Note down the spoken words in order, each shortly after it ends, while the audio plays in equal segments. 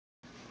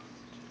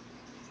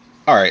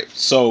All right,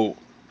 so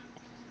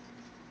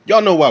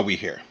y'all know why we're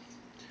here.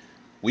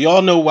 We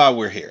all know why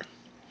we're here.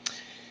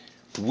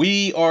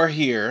 We are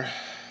here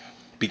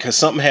because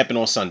something happened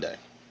on Sunday.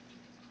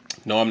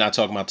 No, I'm not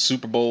talking about the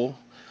Super Bowl.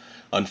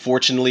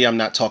 Unfortunately, I'm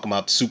not talking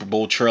about the Super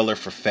Bowl trailer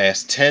for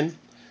Fast 10.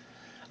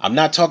 I'm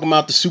not talking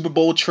about the Super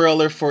Bowl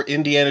trailer for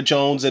Indiana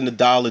Jones and the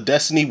Dial of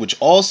Destiny, which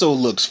also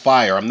looks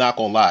fire. I'm not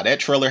gonna lie. That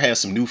trailer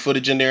has some new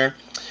footage in there.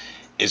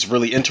 It's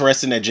really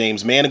interesting that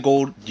James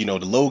Mangold, the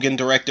Logan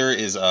director,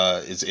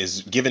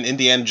 is giving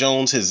Indiana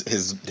Jones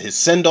his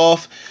send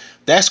off.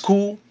 That's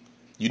cool.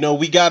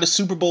 We got a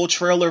Super Bowl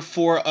trailer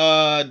for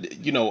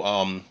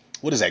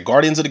what is that?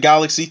 Guardians of the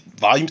Galaxy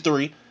Volume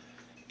 3.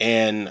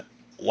 And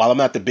while I'm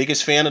not the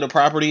biggest fan of the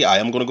property, I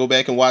am going to go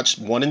back and watch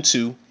 1 and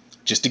 2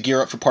 just to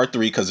gear up for part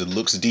 3 cuz it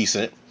looks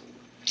decent.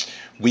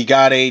 We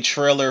got a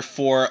trailer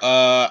for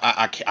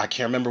I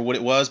can't remember what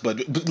it was,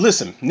 but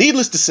listen,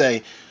 needless to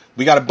say,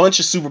 we got a bunch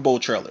of Super Bowl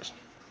trailers.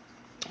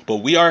 But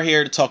we are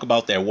here to talk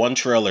about that one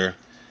trailer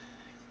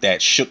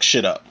that shook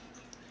shit up.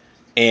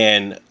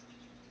 And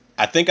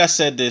I think I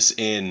said this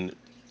in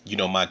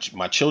my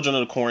Children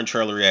of the Corn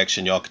trailer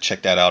reaction. Y'all can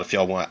check that out if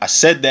y'all want. I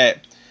said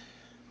that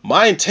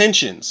my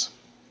intentions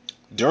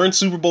during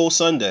Super Bowl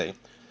Sunday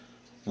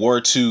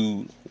were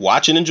to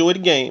watch and enjoy the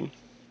game,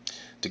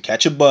 to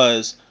catch a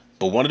buzz,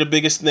 but one of the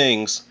biggest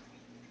things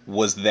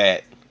was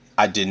that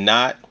I did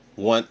not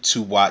want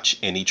to watch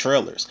any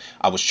trailers.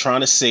 I was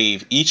trying to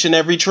save each and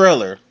every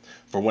trailer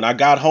for when I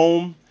got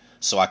home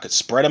so I could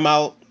spread them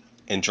out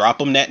and drop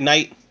them that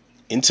night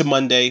into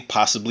Monday,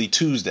 possibly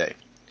Tuesday.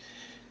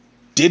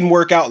 Didn't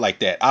work out like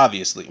that,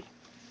 obviously.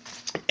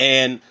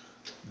 And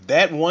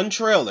that one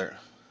trailer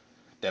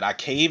that I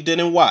caved in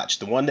and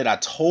watched, the one that I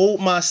told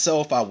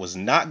myself I was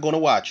not going to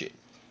watch it,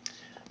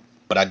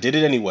 but I did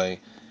it anyway.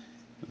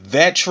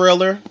 That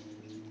trailer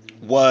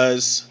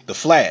was The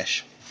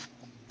Flash.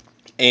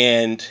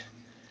 And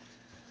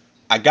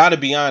I gotta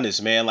be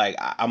honest, man. Like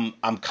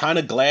I'm kind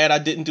of glad I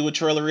didn't do a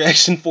trailer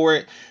reaction for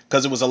it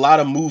because it was a lot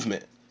of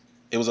movement.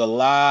 It was a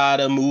lot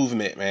of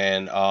movement,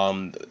 man.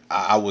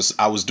 I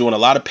was doing a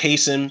lot of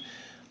pacing.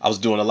 I was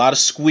doing a lot of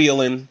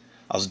squealing.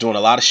 I was doing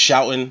a lot of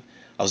shouting.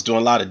 I was doing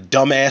a lot of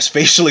dumbass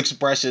facial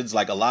expressions,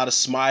 like a lot of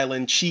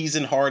smiling,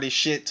 cheesing hard as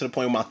shit to the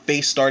point where my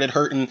face started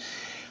hurting.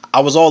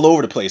 I was all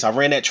over the place. I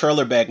ran that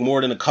trailer back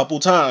more than a couple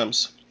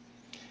times,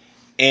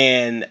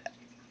 and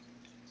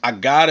I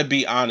gotta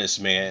be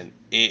honest, man.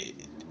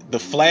 The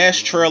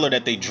Flash trailer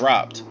that they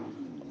dropped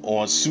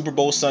on Super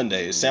Bowl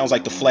Sunday, it sounds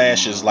like the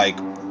Flash's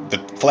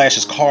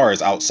car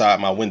is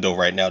outside my window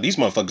right now. These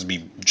motherfuckers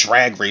be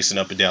drag racing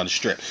up and down the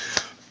strip.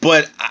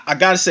 But I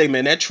gotta say,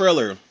 man, that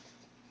trailer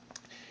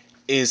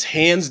is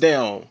hands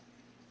down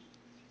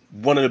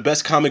one of the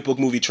best comic book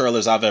movie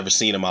trailers I've ever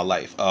seen in my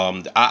life.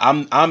 I'm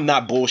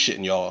not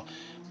bullshitting y'all.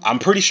 I'm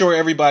pretty sure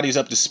everybody's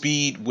up to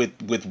speed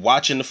with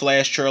watching the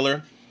Flash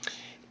trailer.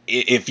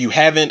 If you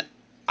haven't,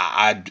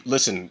 I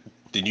listen.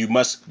 Then you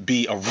must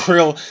be a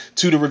real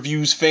To The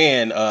Reviews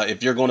fan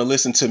if you're going to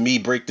listen to me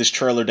break this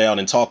trailer down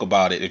and talk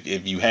about it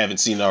if you haven't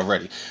seen it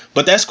already.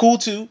 But that's cool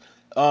too.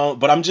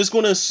 But I'm just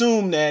going to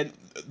assume that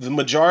the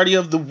majority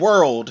of the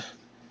world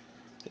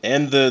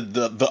and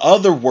the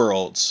other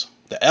worlds,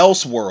 the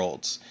else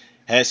worlds,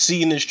 has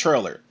seen this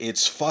trailer.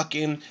 It's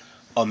fucking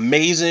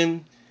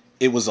amazing.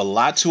 It was a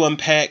lot to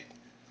unpack.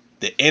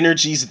 The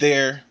energy's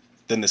there.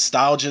 The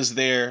nostalgia's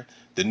there.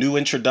 The new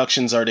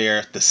introductions are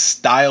there. The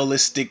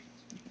stylistic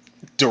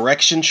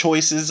direction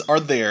choices are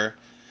there.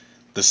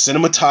 The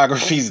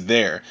cinematography's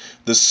there.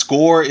 The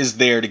score is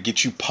there to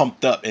get you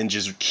pumped up and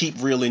just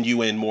keep reeling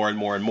you in more and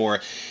more and more.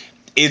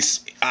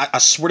 I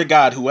swear to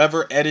God,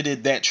 whoever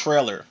edited that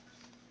trailer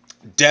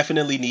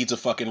definitely needs a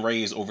fucking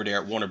raise over there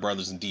at Warner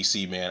Brothers in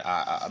DC, man.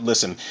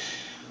 Listen.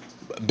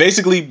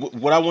 Basically,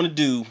 what I want to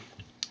do,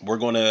 we're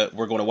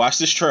gonna watch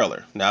this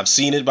trailer. Now I've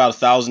seen it about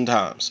 1,000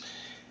 times,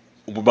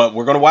 but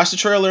we're gonna watch the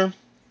trailer.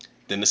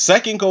 Then the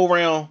second go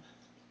round,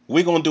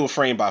 we're gonna do a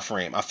frame by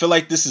frame. I feel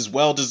like this is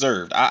well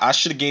deserved. I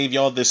should have gave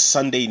y'all this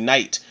Sunday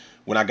night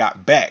when I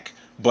got back,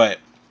 but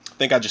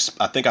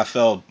I think I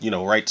fell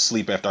right to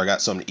sleep after I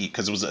got something to eat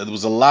because it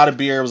was a lot of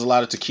beer, it was a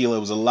lot of tequila, it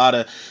was a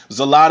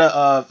lot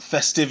of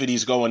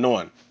festivities going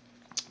on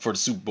for the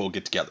Super Bowl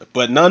get together.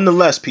 But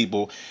nonetheless,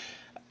 people,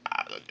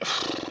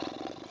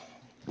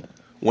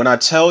 when I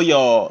tell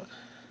y'all,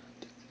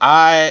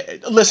 I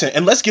listen,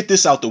 and let's get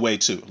this out the way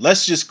too.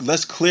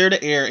 Let's clear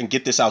the air and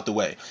get this out the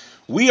way.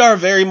 We are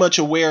very much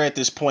aware at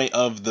this point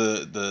of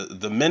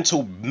the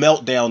mental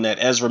meltdown that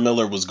Ezra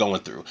Miller was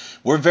going through.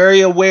 We're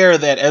very aware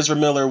that Ezra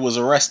Miller was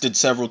arrested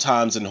several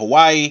times in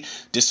Hawaii,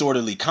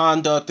 disorderly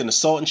conduct and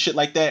assault and shit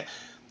like that.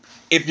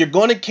 If you're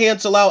going to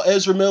cancel out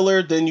Ezra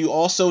Miller, then you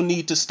also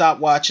need to stop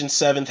watching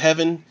Seventh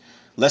Heaven.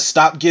 Let's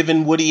stop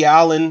giving Woody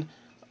Allen.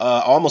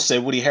 I almost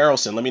said Woody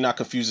Harrelson. Let me not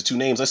confuse the two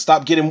names. Let's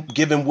stop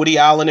giving Woody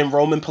Allen and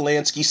Roman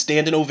Polanski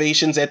standing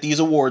ovations at these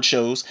award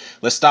shows.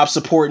 Let's stop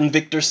supporting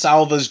Victor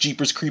Salva's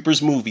Jeepers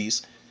Creepers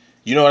movies.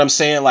 You know what I'm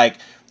saying? Like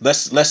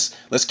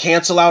let's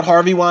cancel out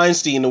Harvey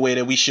Weinstein the way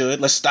that we should.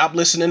 Let's stop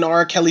listening to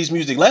R. Kelly's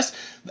music.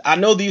 I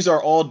know these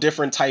are all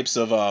different types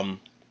of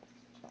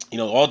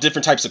all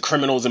different types of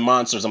criminals and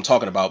monsters I'm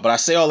talking about, but I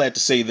say all that to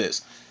say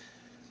this.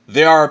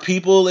 There are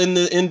people in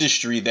the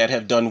industry that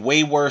have done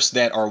way worse,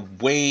 that are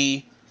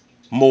way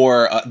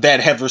more that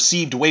have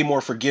received way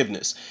more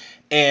forgiveness.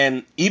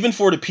 And even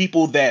for the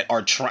people that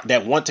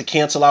that want to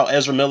cancel out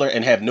Ezra Miller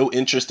and have no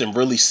interest in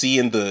really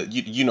seeing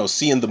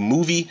seeing the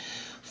movie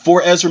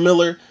for Ezra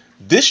Miller,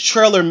 this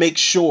trailer makes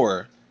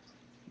sure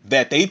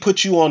that they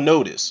put you on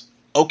notice.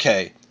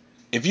 Okay,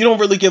 if you don't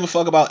really give a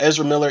fuck about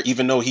Ezra Miller,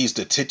 even though he's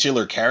the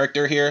titular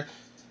character here,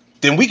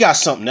 then we got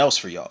something else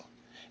for y'all.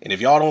 And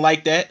if y'all don't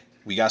like that,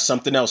 we got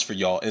something else for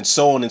y'all, and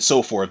so on and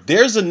so forth.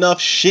 There's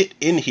enough shit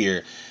in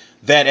here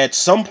that at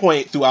some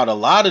point throughout a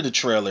lot of the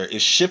trailer,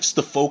 it shifts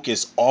the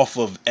focus off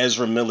of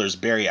Ezra Miller's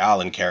Barry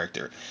Allen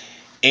character.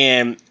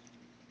 And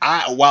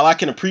while I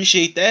can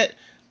appreciate that,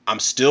 I'm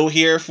still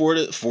here for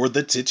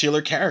the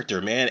titular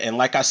character, man. And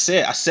like I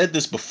said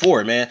this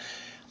before, man.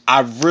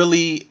 I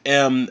really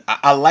am.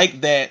 I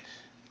like that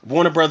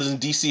Warner Brothers and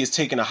DC is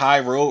taking a high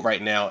road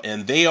right now,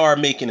 and they are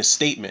making a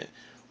statement.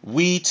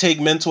 We take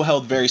mental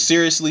health very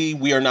seriously.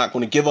 We are not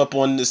going to give up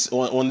on this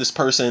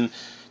person,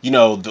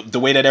 the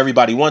way that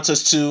everybody wants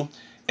us to.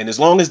 And as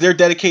long as they're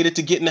dedicated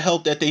to getting the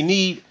help that they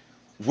need,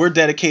 we're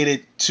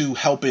dedicated to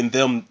helping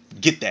them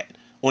get that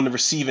on the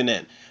receiving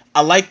end.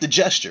 I like the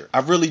gesture. I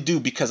really do,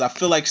 because I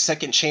feel like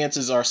second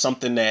chances are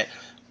something that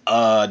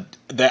a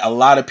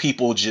lot of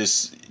people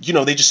just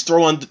they just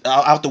throw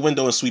out the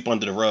window and sweep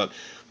under the rug.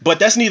 But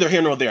that's neither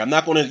here nor there. I'm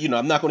not going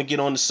to get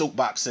on the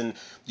soapbox and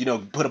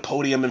put a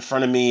podium in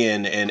front of me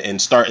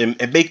and start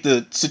and make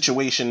the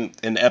situation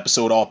in the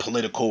episode all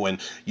political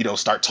and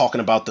start talking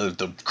about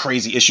the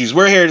crazy issues.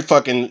 We're here to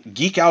fucking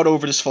geek out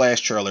over this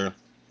Flash trailer,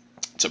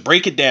 to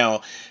break it down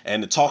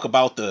and to talk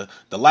about the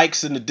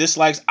likes and the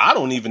dislikes. I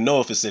don't even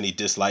know if it's any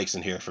dislikes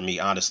in here for me,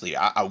 honestly.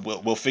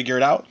 We'll figure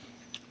it out.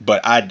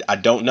 But I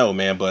don't know,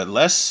 man. But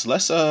let's do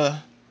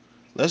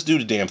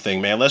the damn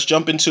thing, man. Let's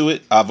jump into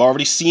it. I've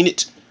already seen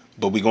it,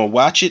 but we're gonna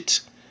watch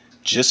it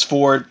just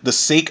for the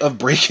sake of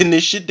breaking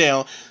this shit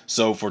down.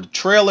 So for the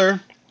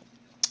trailer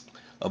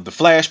of the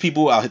Flash,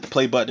 people, I'll hit the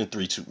play button in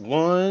 3, 2,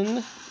 1. Tell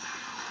me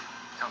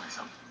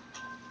something.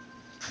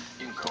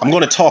 I'm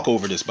gonna talk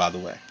over this, by the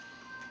way.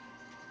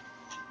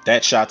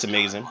 That shot's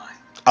amazing.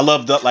 I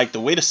love the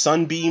way the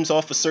sun beams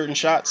off of certain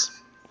shots.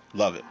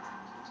 Love it.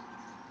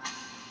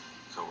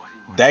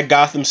 That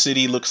Gotham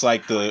City looks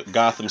like the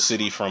Gotham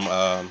City from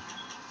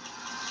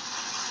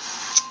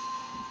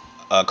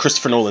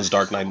Christopher Nolan's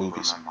Dark Knight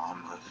movies.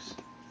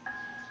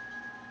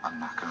 I'm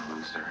not gonna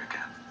lose her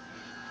again.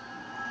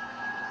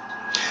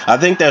 I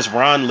think that's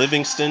Ron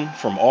Livingston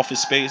from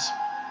Office Space.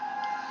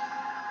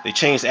 They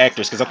changed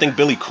actors because I think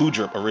Billy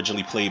Kudrup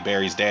originally played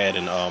Barry's dad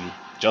in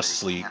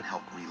Justice League. Can't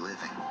help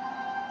reliving.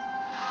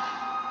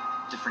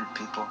 Different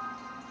people,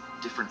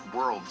 different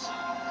worlds,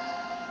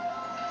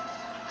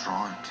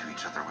 drawn to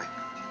each other like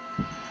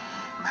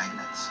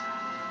magnets.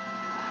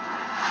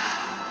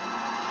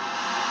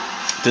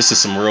 This is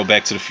some real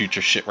Back to the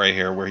Future shit right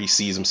here, where he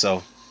sees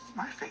himself.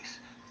 My face.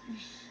 You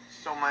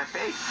stole my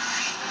face.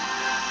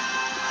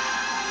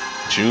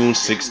 June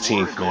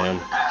 16th, man.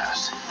 You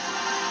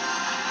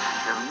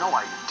have no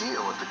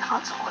idea what the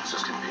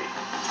consequences can be.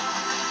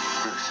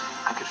 Bruce,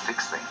 I could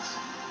fix things.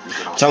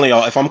 I'm telling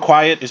y'all, if I'm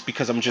quiet, it's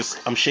because I'm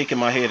shaking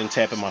my head and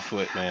tapping my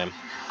foot, man.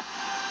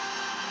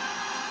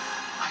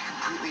 I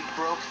completely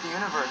broke the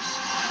universe.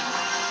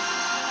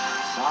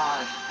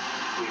 Sorry.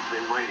 We've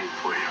been waiting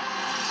for you.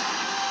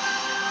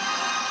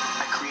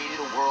 I created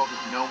a world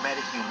with no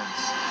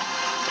metahumans.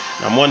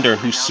 I'm wondering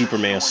whose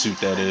Superman suit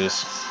that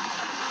is.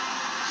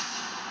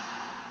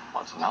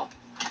 Want some help?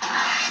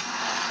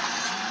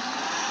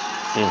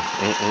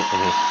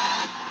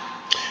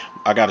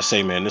 I gotta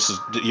say, man, this is,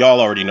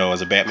 y'all already know,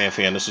 as a Batman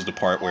fan, this is the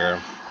part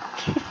where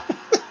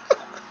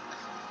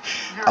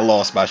I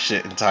lost my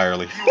shit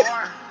entirely. You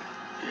are?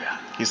 Yeah.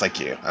 He's like,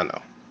 yeah, I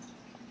know.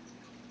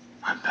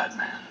 I'm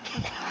Batman.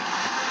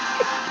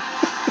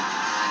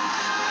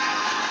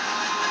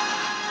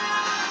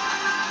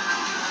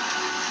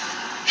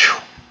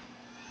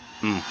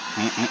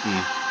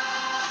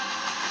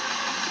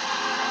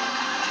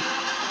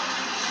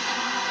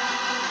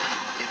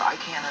 If I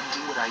can't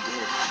undo what I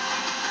did,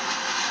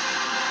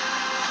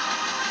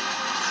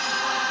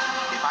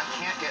 if I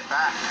can't get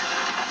back,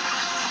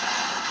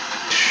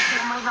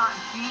 there might not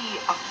be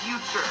a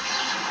future.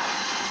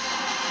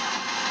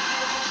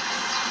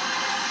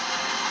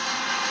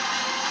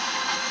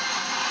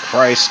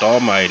 Christ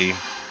almighty.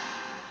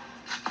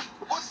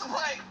 What's the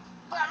play?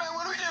 Batman,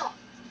 what do we do?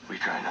 We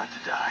try not to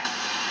die.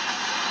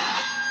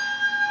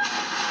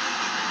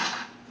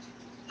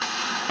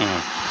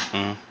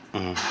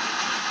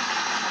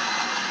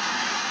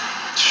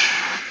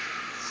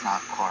 It's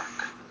not Clark.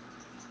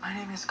 My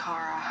name is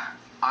Kara.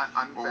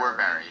 I'm Barry. We're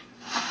Barry.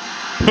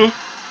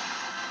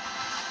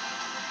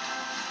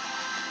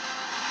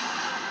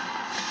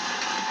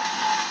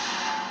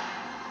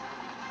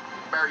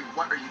 Barry,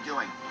 what are you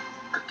doing?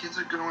 The kids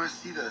are gonna want to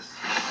see this.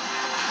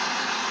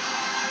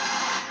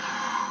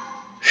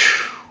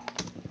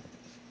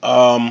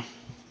 Um,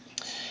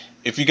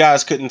 if you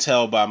guys couldn't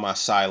tell by my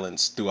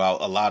silence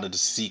throughout a lot of the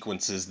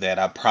sequences that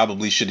I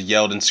probably should have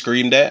yelled and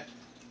screamed at,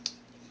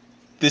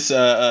 this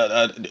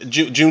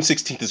June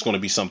 16th is going to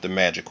be something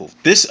magical.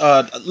 This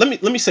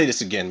let me say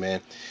this again,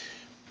 man.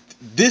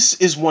 This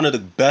is one of the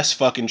best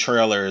fucking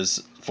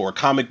trailers for a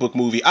comic book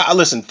movie. I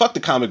listen, fuck the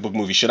comic book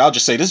movie shit. I'll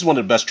just say this is one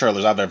of the best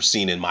trailers I've ever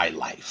seen in my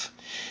life.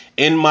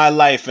 In my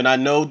life, and I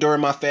know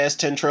during my Fast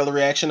 10 trailer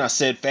reaction, I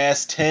said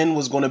Fast 10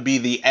 was going to be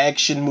the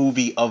action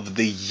movie of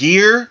the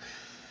year.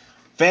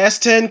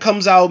 Fast 10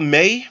 comes out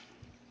May.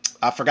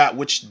 I forgot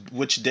which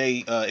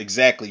day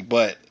exactly,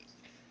 but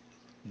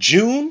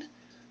June.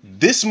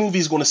 This movie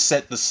is going to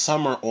set the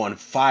summer on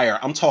fire.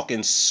 I'm talking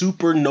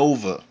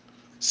Supernova.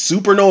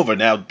 Supernova.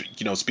 Now,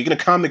 speaking of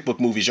comic book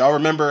movies, y'all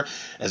remember,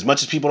 as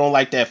much as people don't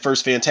like that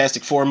first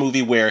Fantastic Four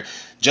movie where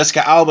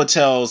Jessica Alba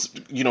tells,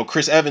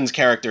 Chris Evans'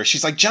 character,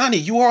 she's like, Johnny,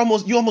 you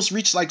almost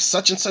reached like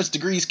such and such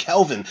degrees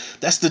Kelvin.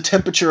 That's the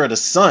temperature of the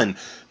sun.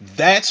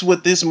 That's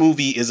what this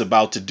movie is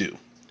about to do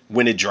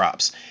when it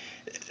drops.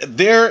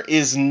 There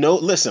is no,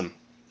 listen,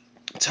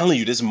 I'm telling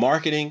you, this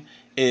marketing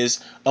is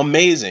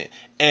amazing.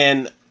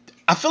 And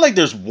I feel like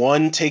there's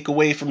one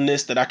takeaway from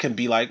this that I can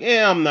be like,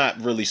 yeah, I'm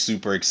not really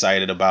super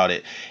excited about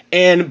it.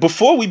 And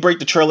before we break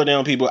the trailer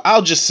down, people,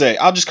 I'll just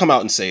come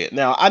out and say it.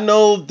 Now, I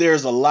know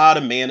there's a lot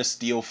of Man of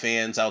Steel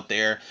fans out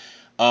there.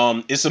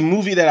 It's a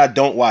movie that I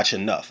don't watch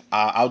enough.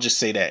 I'll just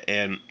say that.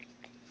 And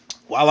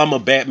while I'm a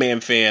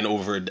Batman fan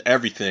over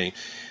everything,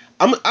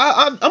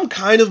 I'm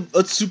kind of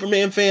a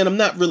Superman fan. I'm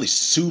not really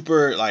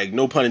super, like,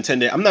 no pun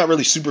intended. I'm not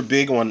really super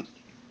big on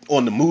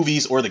the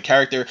movies or the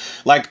character.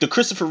 Like the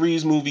Christopher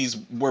Reeves movies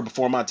were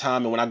before my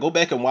time, and when I go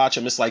back and watch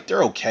them, it's like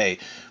they're okay.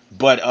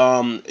 But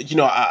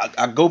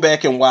I go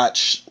back and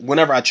watch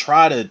whenever I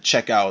try to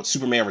check out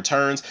Superman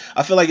Returns.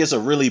 I feel like it's a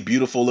really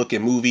beautiful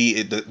looking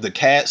movie. The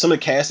cast, some of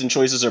the casting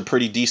choices are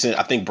pretty decent.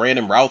 I think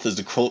Brandon Routh is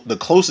the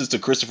closest to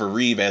Christopher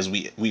Reeve as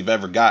we've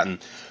ever gotten.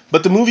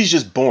 But the movie's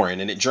just boring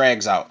and it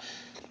drags out.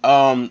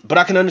 But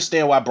I can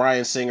understand why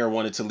Bryan Singer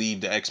wanted to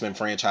leave the X-Men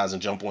franchise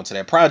and jump onto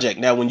that project.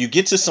 Now, when you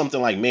get to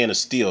something like Man of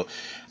Steel,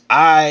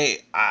 I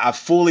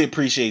fully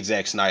appreciate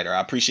Zack Snyder. I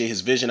appreciate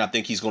his vision. I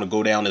think he's going to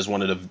go down as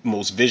one of the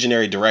most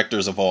visionary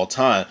directors of all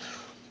time.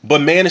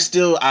 But Man of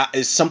Steel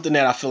is something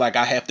that I feel like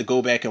I have to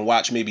go back and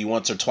watch maybe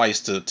once or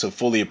twice to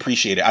fully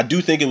appreciate it. I do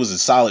think it was a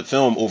solid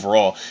film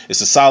overall.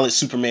 It's a solid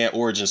Superman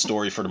origin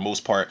story for the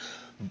most part.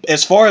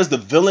 As far as the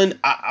villain,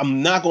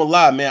 I'm not gonna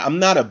lie, man. I'm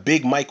not a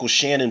big Michael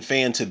Shannon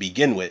fan to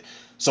begin with.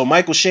 So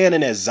Michael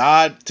Shannon as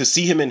Zod, to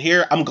see him in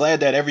here, I'm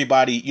glad that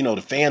everybody,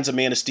 the fans of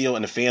Man of Steel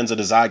and the fans of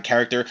the Zod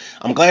character,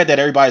 I'm glad that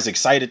everybody's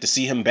excited to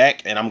see him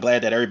back, and I'm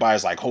glad that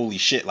everybody's like, holy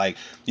shit, like,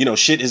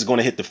 shit is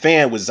gonna hit the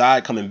fan with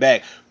Zod coming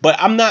back. But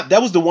I'm not.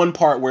 That was the one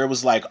part where it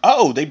was like,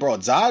 oh, they brought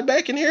Zod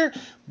back in here,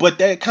 but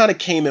that kind of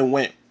came and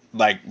went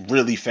like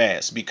really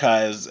fast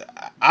because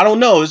I don't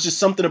know. It's just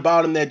something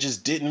about him that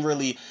just didn't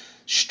really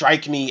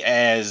strike me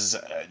as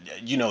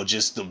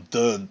just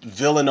the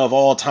villain of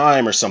all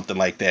time or something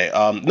like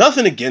that.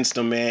 Nothing against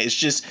him, man.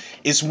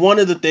 It's one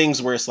of the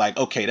things where it's like,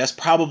 okay, that's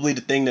probably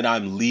the thing that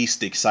I'm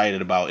least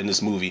excited about in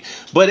this movie,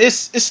 but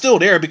it's still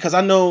there because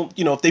I know,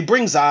 if they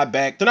bring Zod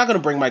back, they're not going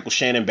to bring Michael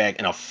Shannon back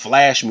in a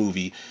Flash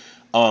movie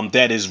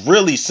that is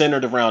really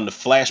centered around the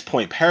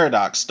Flashpoint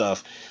paradox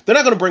stuff. They're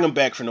not going to bring him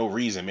back for no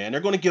reason, man.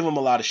 They're going to give him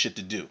a lot of shit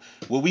to do.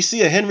 Will we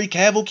see a Henry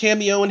Cavill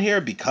cameo in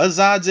here because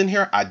Zod's in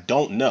here? I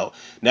don't know.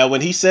 Now, when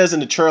he says in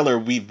the trailer,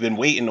 "We've been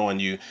waiting on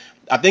you,"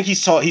 I think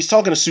he's talking to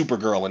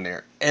Supergirl in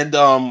there, and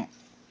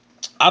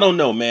I don't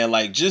know, man.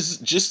 Like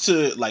just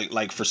to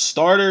like for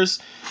starters,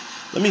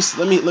 let me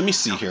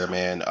see here,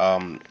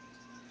 man.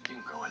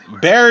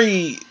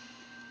 Barry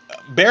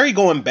Barry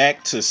going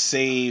back to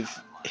save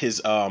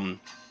his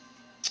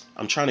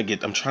I'm trying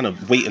to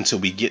wait until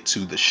we get to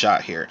the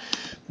shot here.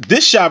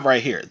 This shot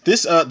right here.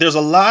 There's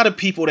a lot of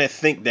people that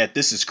think that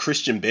this is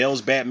Christian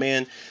Bale's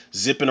Batman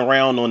zipping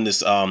around on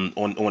this on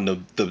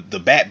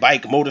the Bat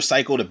bike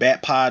motorcycle, the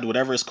Bat Pod,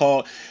 whatever it's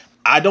called.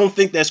 I don't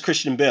think that's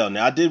Christian Bale.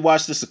 Now I did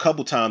watch this a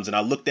couple times and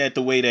I looked at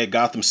the way that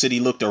Gotham City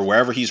looked or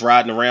wherever he's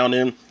riding around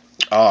in.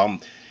 Um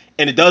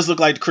and it does look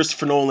like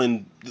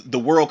the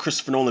world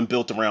Christopher Nolan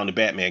built around the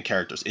Batman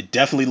characters. It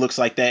definitely looks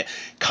like that.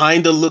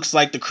 Kind of looks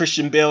like the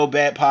Christian Bale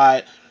Bat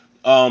Pod.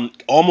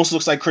 Almost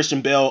looks like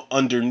Christian Bale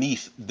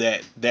underneath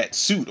that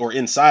suit or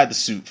inside the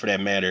suit for that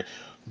matter,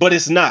 but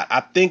it's not. I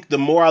think the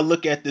more I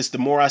look at this, the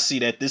more I see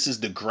that this is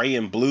the gray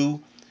and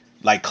blue,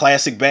 like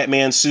classic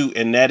Batman suit,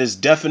 and that is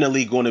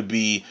definitely going to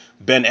be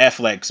Ben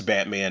Affleck's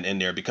Batman in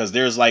there because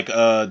there's like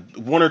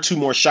one or two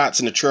more shots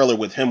in the trailer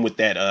with him with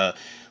that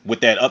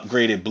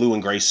upgraded blue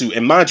and gray suit.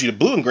 And mind you, the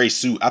blue and gray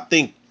suit, I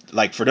think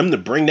like for them to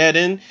bring that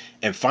in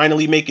and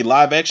finally make it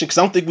live action, because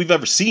I don't think we've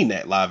ever seen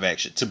that live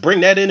action. To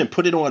bring that in and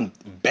put it on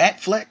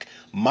Batfleck,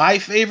 my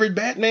favorite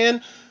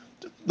Batman.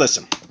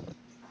 Listen,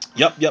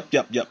 yup.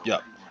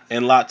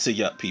 and lots of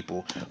yup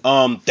people.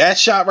 That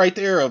shot right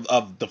there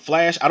of the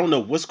Flash, I don't know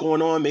what's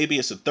going on. Maybe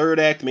it's the third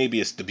act, maybe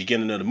it's the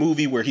beginning of the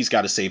movie where he's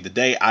got to save the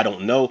day. I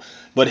don't know.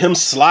 But him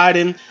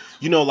sliding,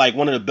 like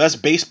one of the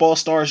best baseball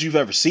stars you've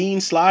ever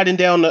seen, sliding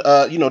down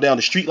the down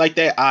the street like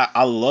that.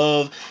 I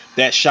love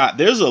that shot.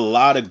 There's a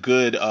lot of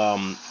good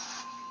fucking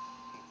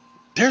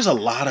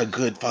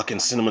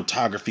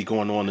cinematography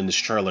going on in this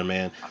trailer,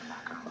 man.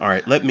 All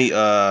right, let's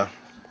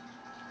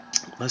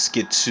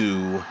get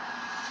to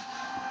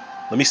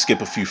let me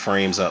skip a few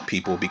frames up,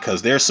 people,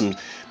 because there's some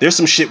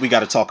shit we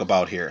got to talk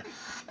about here.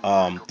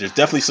 There's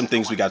definitely some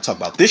things we got to talk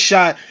about. This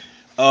shot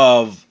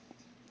of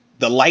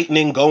the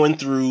lightning going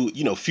through,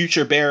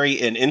 future Barry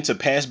and into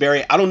past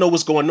Barry. I don't know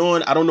what's going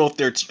on. I don't know if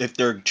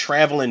they're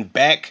traveling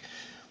back.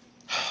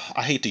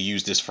 I hate to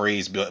use this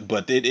phrase,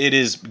 but it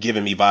is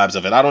giving me vibes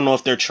of it. I don't know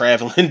if they're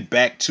traveling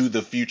back to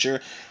the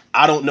future.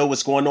 I don't know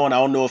what's going on. I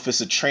don't know if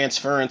it's a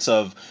transference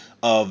of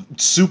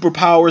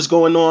superpowers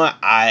going on.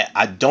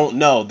 I don't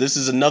know. This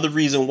is another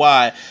reason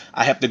why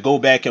I have to go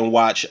back and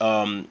watch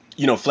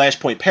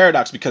Flashpoint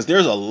Paradox, because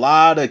there's a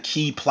lot of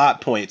key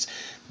plot points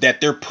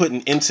that they're putting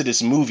into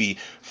this movie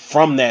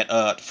from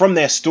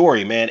that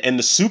story, man. And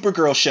the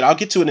Supergirl shit, I'll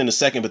get to it in a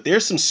second, but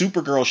there's some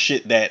Supergirl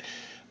shit that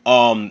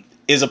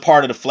is a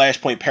part of the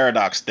Flashpoint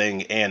Paradox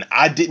thing, and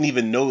I didn't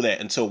even know that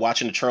until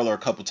watching the trailer a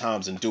couple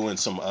times and doing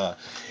some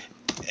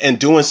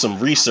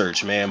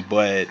research, man.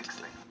 But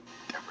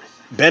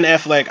Ben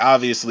Affleck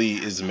obviously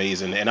is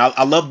amazing, and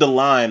I love the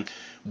line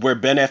where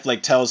Ben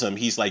Affleck tells him,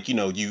 he's like,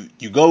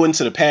 you go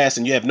into the past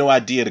and you have no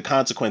idea the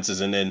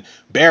consequences, and then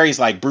Barry's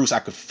like, Bruce, I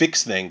could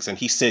fix things, and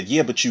he said,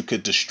 yeah, but you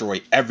could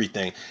destroy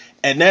everything,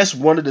 and that's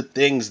one of the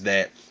things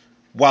that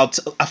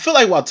I feel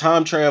like while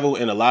time travel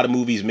in a lot of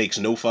movies makes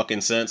no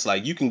fucking sense,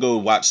 like you can go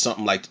watch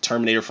something like the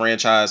Terminator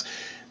franchise,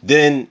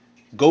 then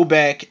go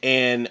back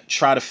and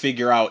try to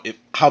figure out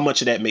how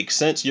much of that makes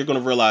sense. You're going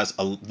to realize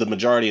the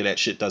majority of that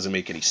shit doesn't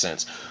make any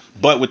sense.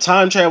 But with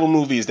time travel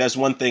movies, that's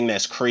one thing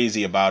that's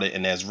crazy about it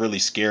and that's really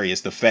scary,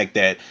 is the fact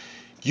that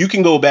you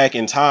can go back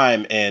in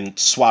time and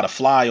swat a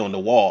fly on the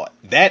wall.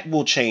 That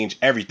will change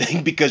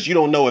everything because you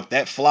don't know if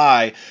that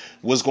fly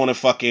was going to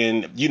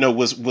fucking,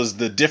 was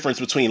the difference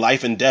between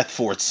life and death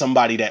for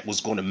somebody that was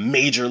going to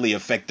majorly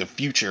affect the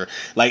future.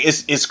 Like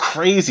it's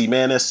crazy,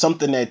 man. It's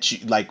something that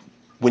you like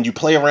when you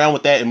play around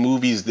with that in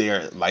movies.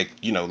 There, like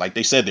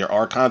they said, there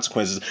are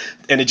consequences,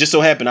 and it just so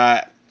happened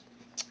I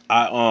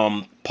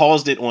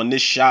paused it on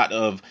this shot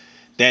of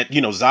that,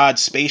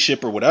 Zod's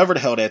spaceship or whatever the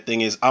hell that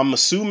thing is. I'm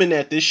assuming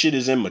that this shit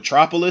is in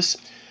Metropolis.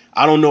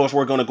 I don't know if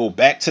we're gonna go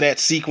back to that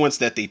sequence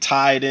that they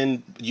tied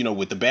in,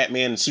 with the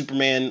Batman and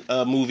Superman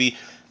movie.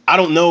 I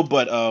don't know,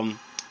 but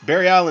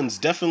Barry Allen's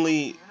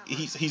definitely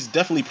he's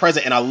definitely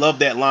present, and I love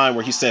that line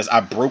where he says, "I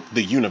broke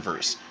the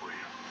universe."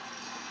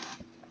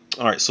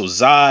 All right, so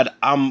Zod,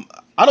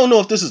 I don't know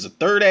if this is a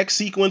third act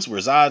sequence where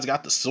Zod's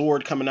got the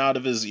sword coming out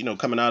of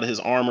his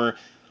armor.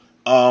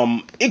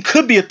 It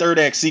could be a third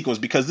act sequence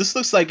because this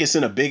looks like it's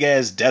in a big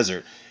ass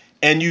desert.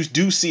 And you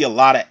do see a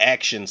lot of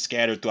action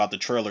scattered throughout the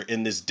trailer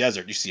in this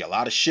desert. You see a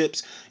lot of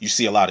ships, you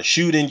see a lot of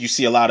shooting, you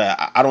see a lot of,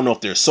 I don't know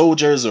if they're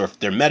soldiers or if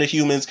they're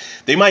metahumans.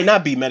 They might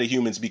not be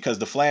metahumans because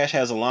the Flash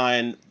has a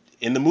line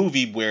in the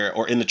movie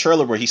or in the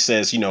trailer where he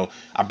says,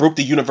 I broke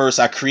the universe,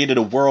 I created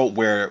a world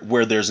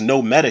where there's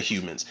no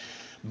metahumans.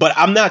 But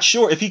I'm not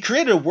sure if he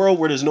created a world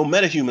where there's no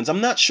metahumans.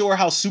 I'm not sure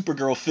how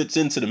Supergirl fits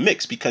into the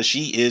mix because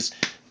she's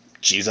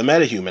a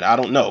metahuman. I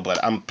don't know,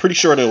 but I'm pretty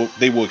sure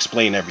they will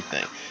explain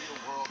everything.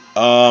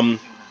 Um,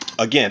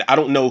 Again, I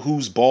don't know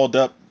whose balled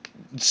up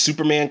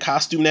Superman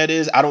costume that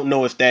is. I don't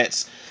know if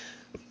that's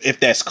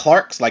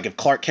Clark's, like if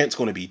Clark Kent's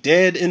going to be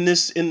dead in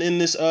this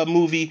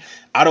movie.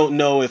 I don't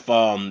know if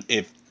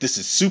this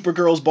is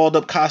Supergirl's balled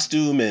up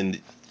costume,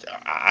 and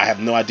I have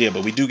no idea.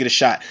 But we do get a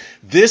shot.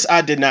 This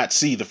I did not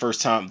see the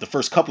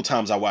first couple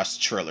times I watched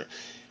the trailer.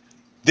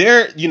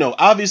 There,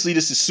 obviously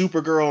this is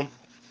Supergirl.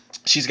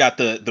 She's got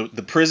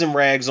the prison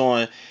rags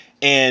on,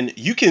 and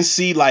you can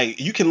see, like,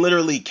 you can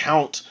literally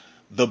count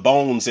the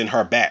bones in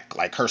her back,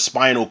 like her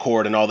spinal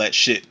cord and all that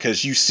shit,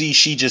 because you see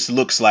she just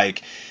looks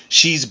like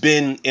she's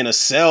been in a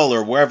cell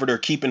or wherever they're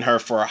keeping her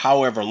for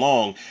however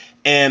long.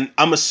 And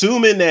I'm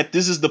assuming that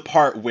this is the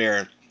part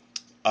where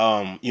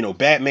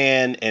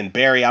Batman and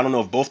Barry, I don't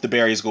know if both the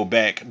Barrys go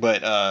back,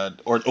 but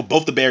or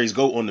both the Barrys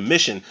go on the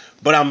mission,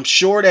 but I'm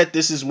sure that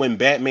this is when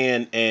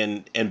Batman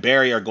and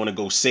Barry are going to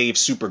go save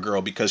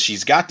Supergirl, because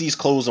she's got these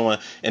clothes on,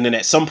 and then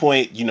at some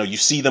point, you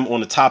see them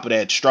on the top of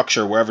that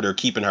structure wherever they're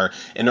keeping her,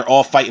 and they're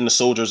all fighting the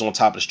soldiers on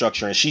top of the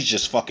structure, and she's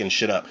just fucking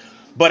shit up.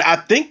 But I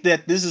think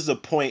that this is a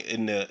point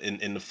in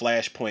the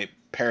Flashpoint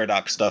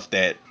Paradox stuff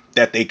that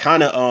they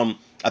kind of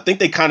I think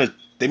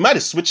they might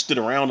have switched it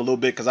around a little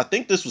bit, because I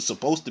think this was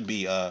supposed to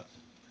be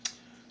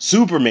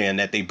Superman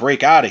that they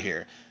break out of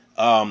here.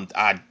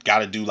 I got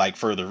to do like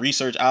further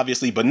research,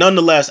 obviously, but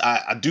nonetheless,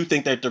 I do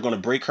think that they're going to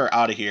break her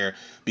out of here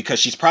because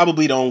she's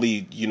probably the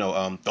only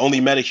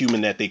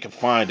metahuman that they can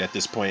find at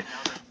this point.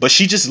 But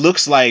she just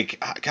looks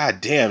like,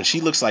 god damn,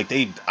 she looks like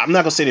I'm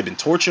not gonna say they've been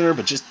torturing her,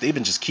 but they've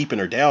been just keeping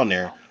her down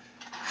there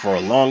for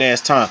a long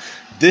ass time.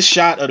 This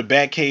shot of the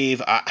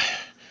Batcave,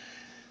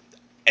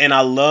 and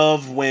I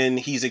love when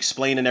he's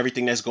explaining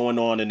everything that's going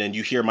on, and then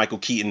you hear Michael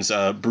Keaton's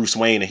Bruce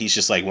Wayne, and he's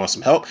just like, "Want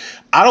some help?"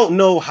 I don't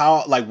know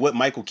how, like, what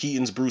Michael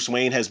Keaton's Bruce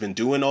Wayne has been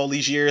doing all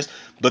these years,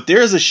 but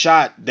there's a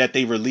shot that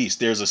they released.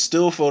 There's a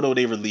still photo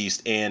they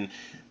released, and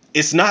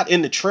it's not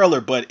in the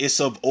trailer, but it's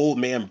of old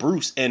man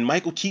Bruce, and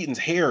Michael Keaton's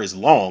hair is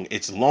long.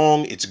 It's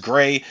long. It's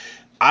gray.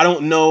 I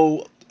don't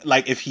know,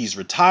 like, if he's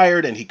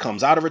retired and he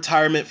comes out of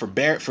retirement for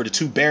the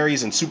two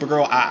Barrys and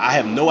Supergirl. I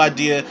have no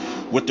idea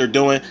what they're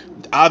doing.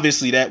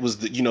 Obviously, that was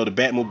the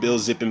Batmobile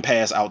zipping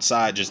past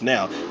outside just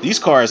now. These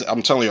cars,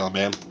 I'm telling y'all,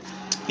 man,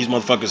 these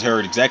motherfuckers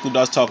heard exactly what I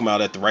was talking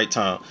about at the right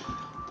time.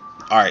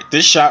 All right,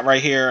 this shot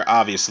right here,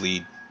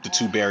 obviously, the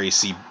two Barrys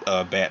see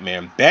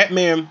Batman.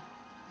 Batman.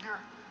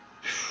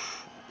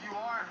 You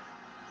are.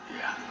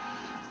 Yeah.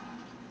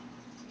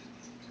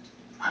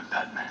 I'm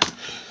Batman.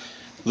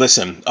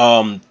 Listen,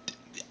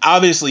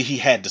 obviously he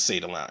had to say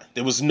the line.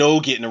 There was no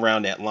getting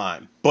around that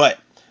line. But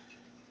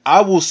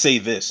I will say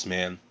this,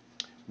 man.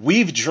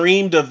 We've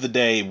dreamed of the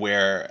day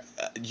where,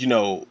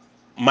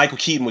 Michael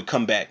Keaton would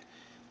come back.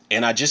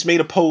 And I just made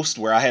a post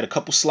where I had a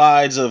couple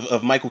slides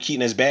of Michael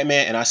Keaton as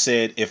Batman. And I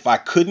said, if I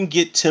couldn't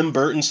get Tim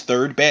Burton's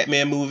third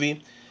Batman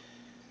movie,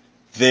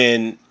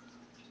 then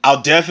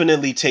I'll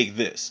definitely take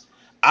this.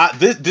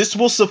 This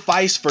will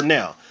suffice for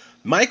now.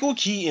 Michael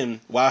Keaton,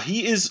 while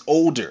he is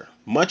older,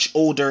 much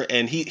older,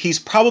 and he's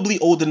probably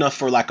old enough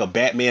for like a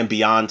Batman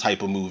Beyond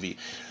type of movie.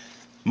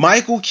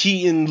 Michael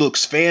Keaton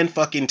looks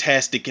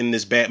fan-fucking-tastic in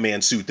this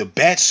Batman suit. The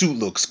bat suit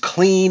looks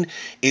clean.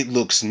 It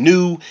looks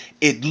new.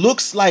 It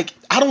looks like,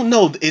 I don't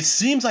know, it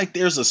seems like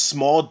there's a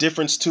small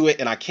difference to it,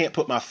 and I can't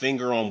put my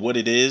finger on what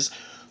it is,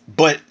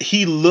 but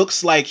he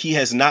looks like he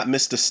has not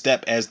missed a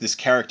step as this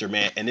character,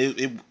 man, and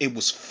it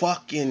was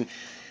fucking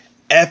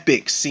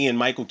epic seeing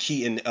Michael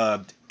Keaton,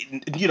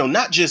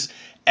 not just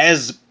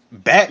as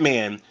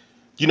Batman,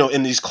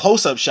 in these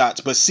close-up shots,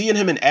 but seeing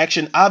him in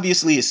action.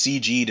 Obviously it's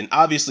CG'd and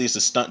obviously it's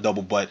a stunt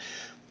double, but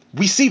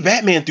we see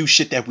Batman do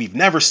shit that we've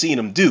never seen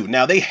him do.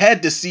 Now, they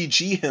had to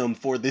CG him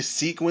for this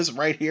sequence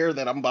right here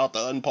that I'm about to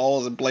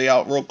unpause and play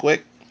out real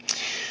quick.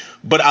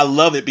 But I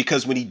love it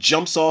because when he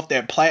jumps off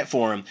that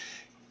platform,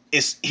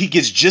 he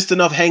gets just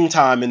enough hang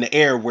time in the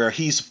air where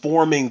he's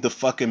forming the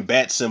fucking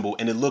bat symbol,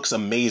 and it looks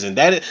amazing.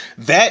 That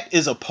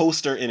is a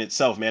poster in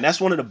itself, man. That's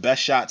one of the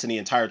best shots in the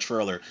entire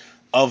trailer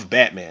of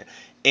Batman.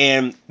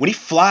 And when he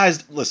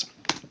flies, let's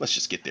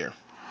just get there.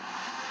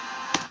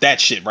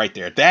 That shit right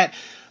there. That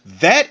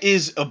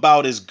is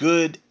about as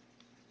good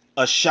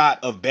a shot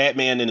of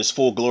Batman in his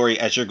full glory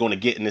as you're going to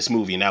get in this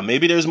movie. Now,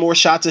 maybe there's more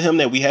shots of him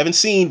that we haven't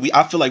seen.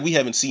 I feel like we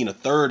haven't seen a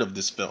third of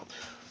this film.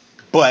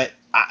 But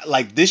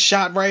like this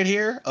shot right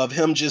here of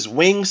him just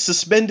wings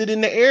suspended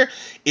in the air,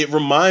 it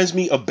reminds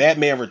me of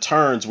Batman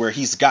Returns, where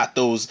he's got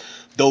those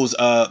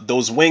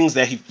wings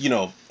that he,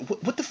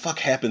 what the fuck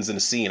happens in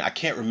the scene? I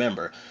can't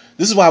remember.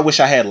 This is why I wish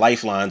I had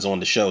lifelines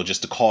on the show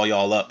just to call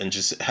y'all up and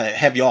just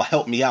have y'all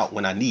help me out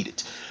when I need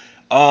it.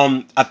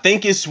 I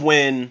think it's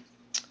when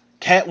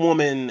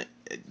Catwoman.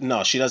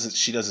 No, she doesn't.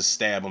 She doesn't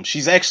stab him.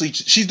 She's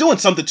doing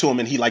something to him,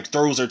 and he like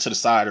throws her to the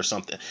side or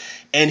something,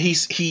 and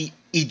he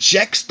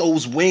ejects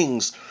those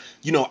wings,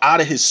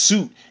 out of his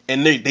suit,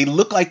 and they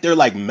look like they're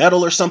like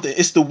metal or something.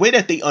 It's the way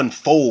that they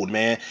unfold,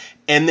 man.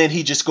 And then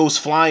he just goes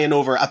flying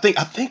over. I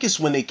think it's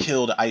when they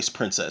kill the Ice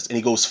Princess, and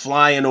he goes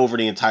flying over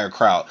the entire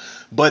crowd.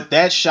 But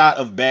that shot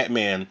of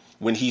Batman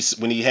when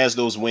he has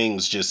those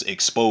wings just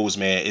exposed,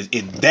 man,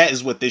 that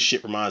is what this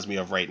shit reminds me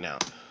of right now.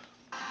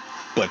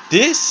 But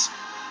this,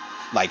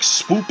 like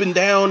swooping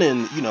down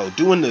and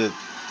doing the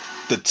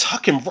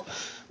tuck and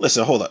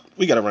listen, hold up,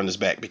 we gotta run this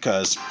back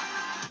because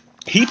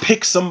he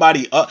picks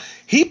somebody up.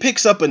 He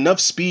picks up enough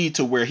speed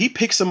to where he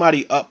picks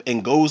somebody up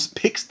and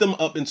picks them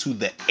up into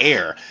the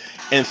air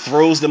and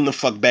throws them the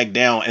fuck back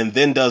down, and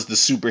then does the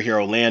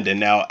superhero landing.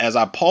 Now, as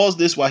I pause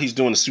this while he's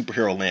doing the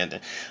superhero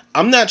landing,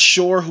 I'm not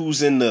sure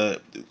who's in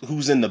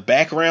the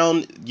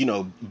background,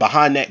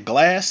 behind that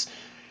glass.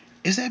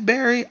 Is that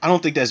Barry? I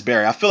don't think that's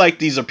Barry. I feel like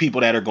these are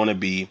people that are going to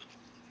be.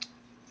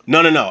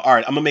 No, no, no. All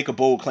right, I'm gonna make a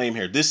bold claim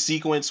here. This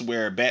sequence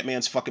where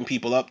Batman's fucking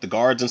people up, the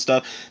guards and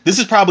stuff. This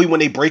is probably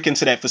when they break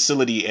into that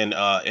facility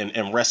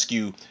and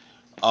rescue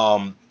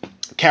um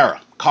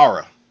Kara.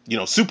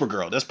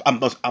 Supergirl.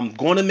 I'm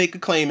going to make a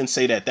claim and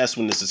say that that's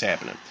when this is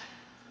happening.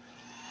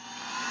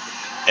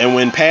 And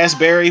when past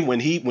Barry, when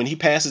he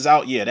passes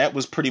out, yeah, that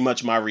was pretty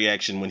much my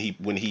reaction when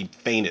he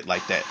fainted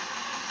like that.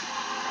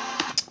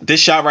 This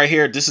shot right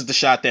here, this is the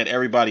shot that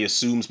everybody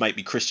assumes might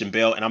be Christian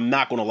Bale, and I'm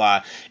not gonna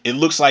lie, it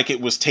looks like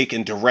it was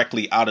taken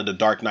directly out of The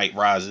Dark Knight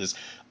Rises.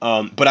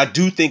 But I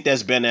do think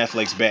that's Ben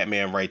Affleck's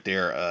Batman right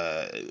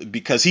there,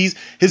 because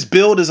his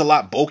build is a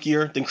lot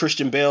bulkier than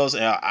Christian Bale's.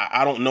 And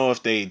I don't know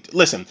if they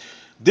listen.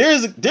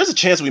 There's a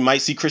chance we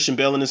might see Christian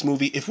Bale in this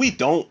movie. If we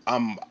don't,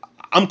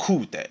 I'm cool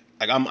with that.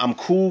 Like I'm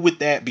cool with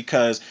that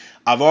because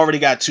I've already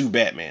got two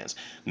Batmans.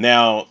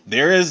 Now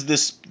there's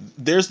this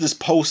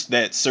post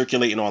that's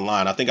circulating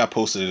online. I think I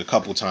posted it a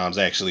couple times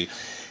actually,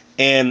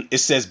 and it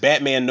says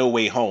Batman No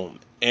Way Home.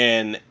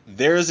 and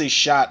there's a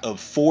shot of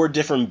four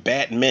different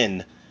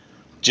Batmen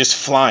just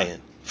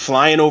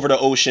flying over the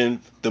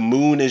ocean. The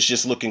moon is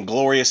just looking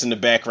glorious in the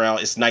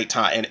background. It's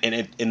nighttime,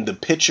 and the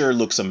picture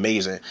looks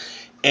amazing.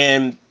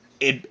 And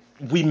it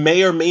we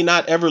may or may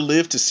not ever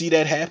live to see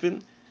that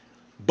happen.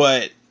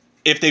 But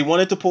if they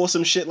wanted to pull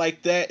some shit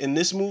like that in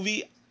this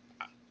movie,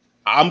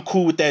 I'm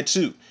cool with that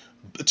too.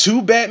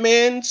 Two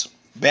Batmen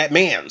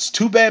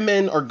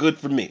are good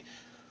for me.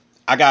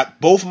 I got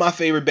both my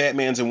favorite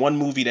Batmans in one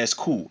movie. That's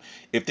cool.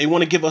 If they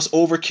want to give us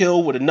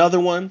overkill with another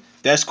one,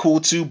 that's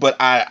cool too. But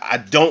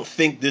I don't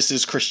think this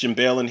is Christian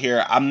Bale in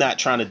here. I'm not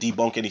trying to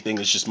debunk anything.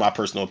 It's just my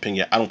personal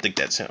opinion. I don't think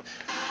that's him.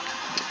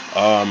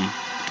 Um,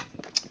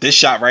 this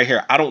shot right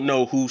here, I don't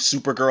know who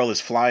Supergirl is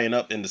flying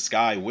up in the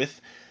sky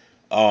with.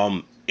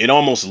 It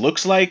almost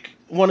looks like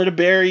one of the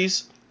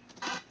berries.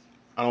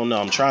 I don't know.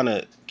 I'm trying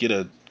to get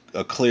a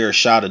clear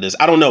shot of this.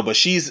 I don't know, but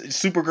she's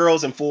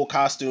Supergirl's in full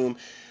costume.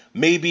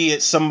 Maybe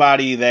it's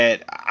somebody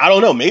that I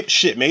don't know.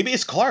 Maybe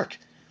it's Clark.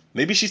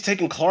 Maybe she's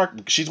taking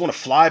Clark. She's going to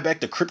fly back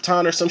to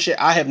Krypton or some shit.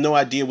 I have no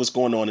idea what's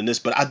going on in this,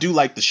 but I do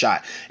like the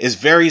shot. It's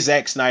very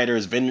Zack Snyder.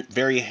 It's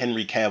very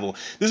Henry Cavill.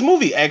 This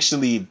movie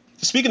actually,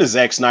 speaking of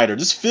Zack Snyder,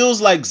 this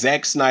feels like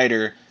Zack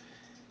Snyder,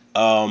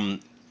 um,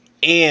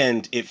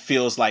 and it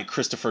feels like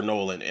Christopher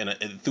Nolan,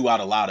 and throughout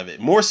a lot of it.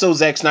 More so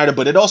Zack Snyder,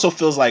 but it also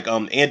feels like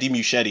Andy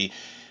Muschietti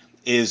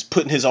is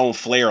putting his own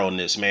flair on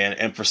this, man.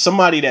 And for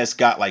somebody that's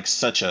got like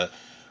such a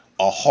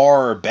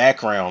horror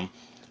background,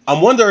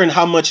 I'm wondering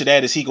how much of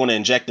that is he going to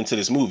inject into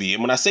this movie.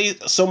 And when I say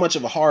so much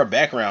of a horror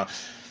background,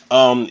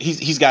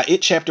 he's got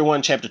It Chapter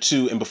 1, Chapter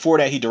 2, and before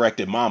that he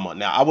directed Mama.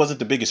 Now, I wasn't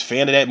the biggest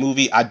fan of that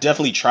movie. I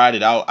definitely tried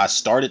it out. I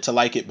started to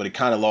like it, but it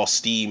kind of lost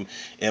steam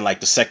in like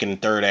the second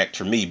and third act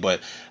for me.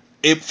 But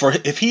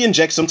if he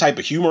injects some type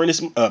of humor in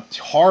this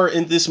horror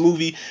in this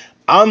movie,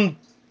 I'm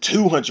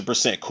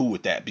 200% cool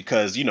with that,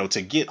 because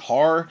to get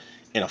horror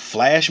in a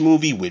Flash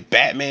movie with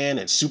Batman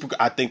and Super,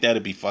 I think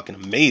that'd be fucking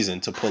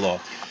amazing to pull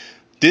off.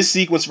 This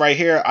sequence right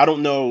here, I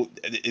don't know.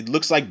 It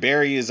looks like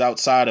Barry is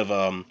outside of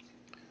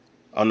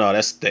Oh no,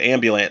 that's the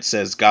ambulance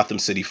says Gotham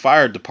City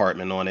Fire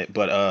Department on it.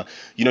 But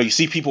you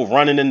see people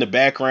running in the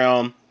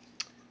background.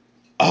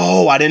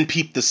 Oh, I didn't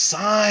peep the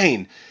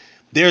sign.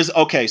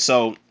 Okay,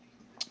 so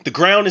the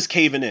ground is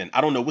caving in.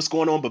 I don't know what's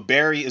going on, but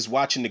Barry is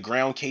watching the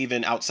ground cave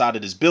in outside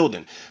of this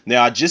building.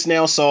 Now, I just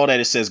now saw that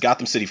it says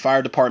Gotham City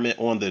Fire Department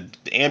on the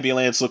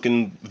ambulance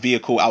looking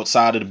vehicle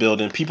outside of the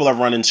building. People are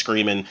running,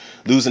 screaming,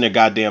 losing their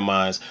goddamn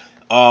minds.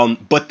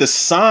 But the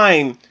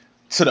sign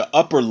to the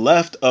upper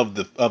left of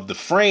the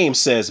frame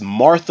says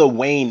Martha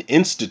Wayne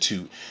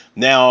Institute.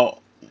 Now,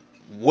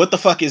 what the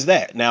fuck is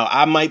that? Now,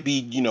 I might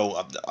be,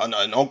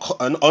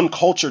 an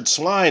uncultured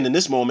swine in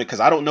this moment, because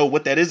I don't know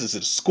what that is. Is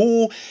it a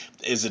school?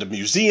 Is it a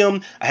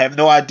museum? I have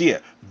no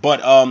idea.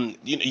 But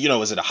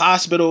is it a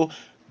hospital?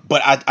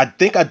 But I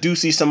think I do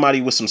see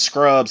somebody with some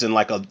scrubs and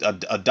like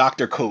a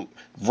doctor coat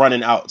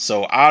running out.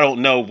 So I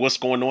don't know what's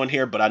going on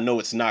here, but I know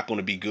it's not going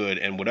to be good.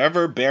 And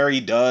whatever Barry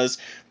does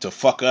to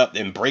fuck up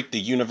and break the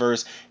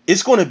universe,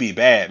 it's going to be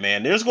bad,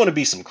 man. There's going to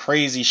be some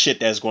crazy shit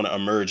that's going to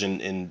emerge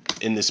in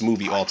this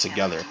movie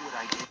altogether.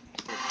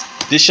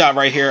 This shot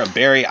right here of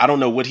Barry, I don't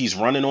know what he's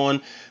running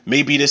on.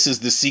 Maybe this is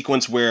the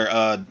sequence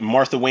where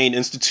Martha Wayne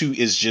Institute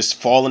is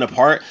just falling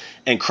apart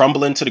and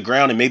crumbling to the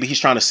ground, and maybe he's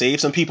trying to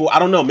save some people. I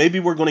don't know. Maybe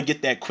we're going to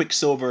get that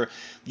Quicksilver,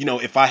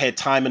 if I had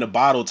time in a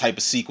bottle type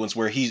of sequence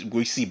where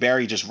we see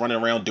Barry just running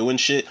around doing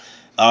shit.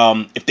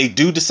 If they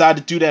do decide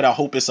to do that, I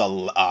hope it's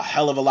a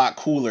hell of a lot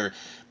cooler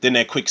than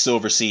that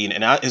Quicksilver scene.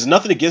 And there's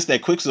nothing against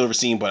that Quicksilver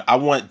scene, but I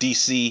want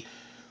DC,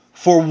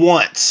 for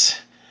once,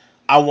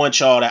 I want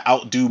y'all to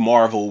outdo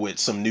Marvel with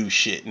some new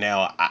shit.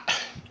 Now,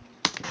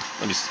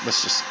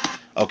 let's just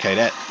okay,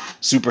 that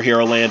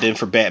superhero land in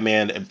for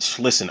Batman.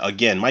 Listen,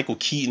 again, Michael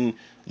Keaton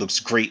looks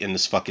great in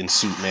this fucking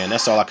suit, man.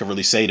 That's all I can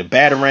really say. The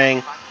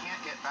Batarang,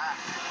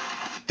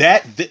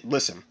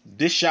 listen,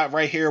 this shot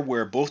right here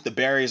where both the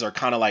barriers are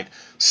kind of like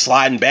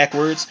sliding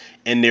backwards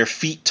and their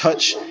feet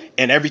touch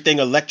and everything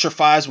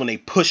electrifies when they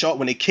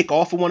when they kick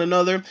off of one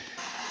another.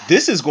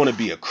 This is going to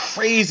be a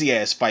crazy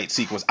ass fight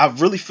sequence. I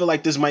really feel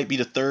like this might be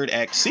the third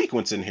act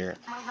sequence in here.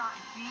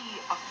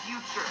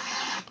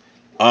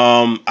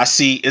 I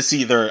see it's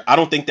either, I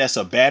don't think that's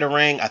a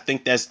Batarang. I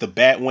think that's the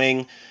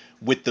Batwing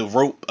with the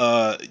rope,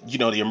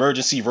 the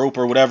emergency rope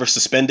or whatever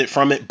suspended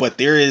from it. But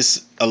there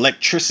is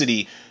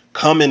electricity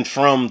coming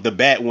from the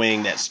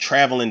Batwing that's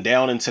traveling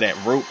down into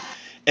that rope.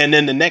 And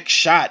then the next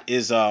shot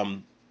is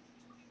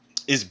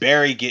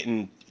Barry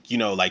getting,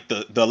 like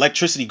the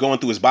electricity going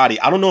through his body.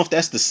 I don't know if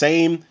that's the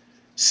same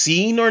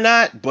scene or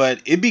not,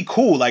 but it'd be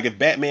cool. Like if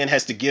Batman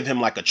has to give him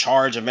like a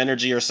charge of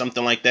energy or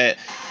something like that.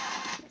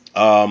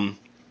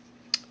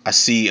 I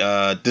see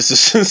this is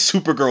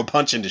Supergirl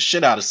punching the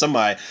shit out of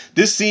somebody.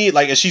 This scene,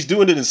 like, she's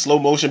doing it in slow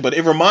motion, but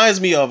it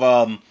reminds me of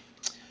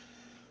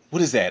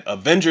what is that?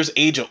 Avengers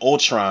Age of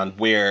Ultron,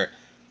 where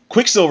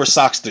Quicksilver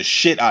socks the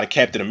shit out of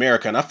Captain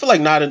America. And I feel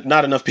like not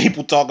enough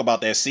people talk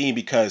about that scene,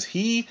 because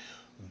he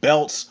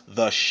belts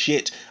the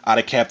shit out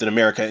of Captain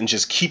America and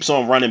just keeps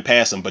on running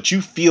past him. But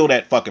you feel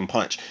that fucking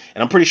punch.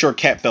 And I'm pretty sure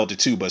Cap felt it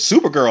too. But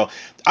Supergirl,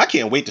 I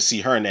can't wait to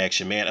see her in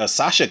action, man.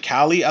 Sasha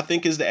Cali, I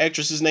think is the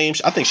actress's name.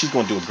 I think she's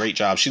going to do a great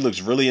job. She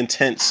looks really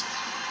intense.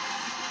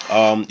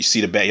 You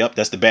see the bat. Yep,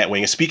 that's the Batwing.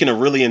 And speaking of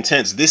really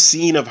intense, this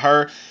scene of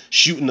her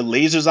shooting the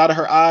lasers out of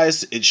her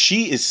eyes,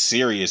 she is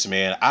serious,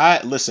 man.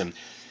 I listen.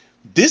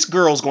 This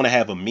girl's going to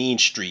have a mean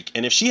streak,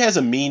 and if she has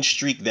a mean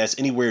streak that's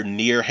anywhere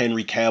near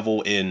Henry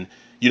Cavill in,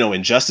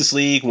 in Justice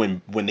League,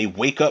 when they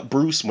wake up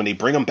Bruce, when they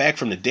bring him back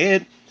from the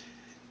dead,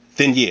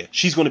 then yeah,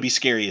 she's going to be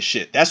scary as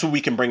shit. That's where we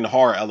can bring the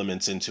horror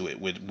elements into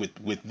it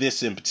with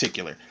this in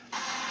particular.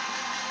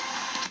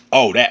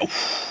 Oh, that.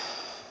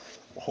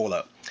 Hold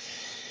up.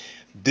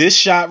 This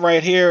shot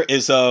right here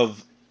is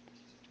of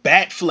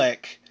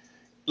Batfleck.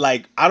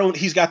 Like I don't.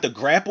 He's got the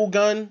grapple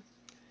gun,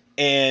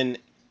 and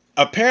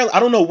apparently I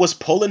don't know what's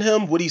pulling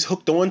him, what he's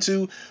hooked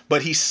onto,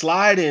 but he's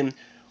sliding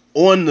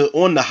on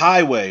the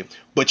highway.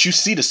 But you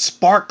see the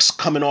sparks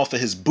coming off of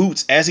his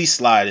boots as he's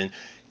sliding,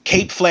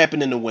 cape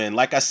flapping in the wind.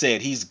 Like I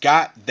said, he's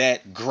got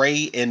that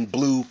gray and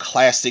blue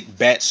classic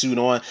bat suit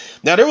on.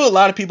 Now there were a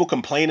lot of people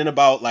complaining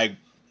about like,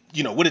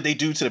 what did they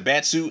do to the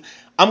bat suit?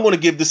 I'm going to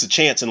give this a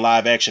chance in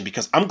live action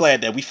because I'm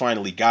glad that we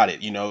finally got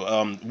it.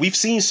 We've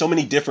seen so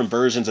many different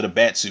versions of the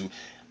bat suit.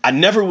 I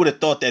never would have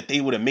thought that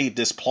they would have made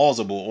this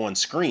plausible on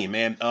screen,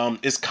 man.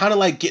 It's kind of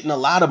like getting a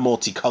lot of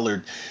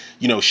multicolored,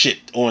 shit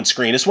on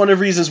screen. It's one of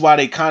the reasons why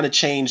they kind of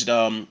changed,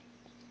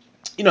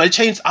 they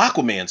changed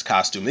Aquaman's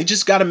costume. They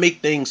just got to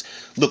make things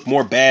look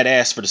more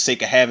badass for the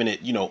sake of having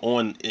it,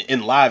 on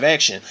in live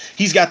action.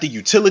 He's got the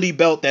utility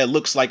belt that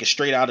looks like it's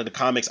straight out of the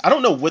comics. I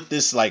don't know what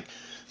this like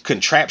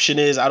contraption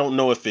is. I don't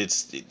know if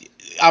it's.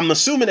 I'm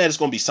assuming that it's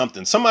going to be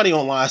something. Somebody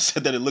online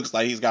said that it looks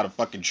like he's got a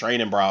fucking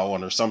training bra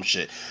on or some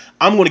shit.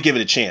 I'm going to give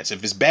it a chance.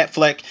 If it's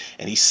Batfleck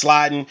and he's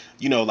sliding,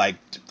 like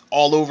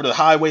all over the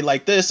highway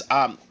like this,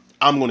 I'm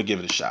going to give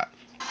it a shot.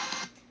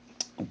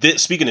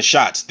 Speaking of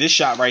shots, this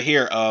shot right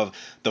here of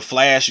the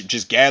Flash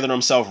just gathering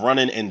himself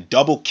running and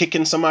double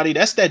kicking somebody.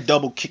 That's that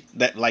double kick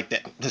that like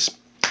that. This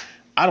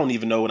I don't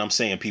even know what I'm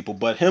saying, people,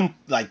 but him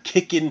like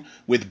kicking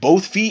with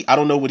both feet. I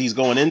don't know what he's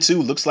going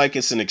into. Looks like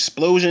it's an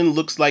explosion.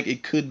 Looks like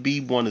it could be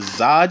one of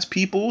Zod's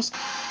peoples.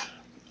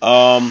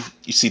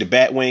 You see the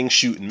Batwing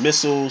shooting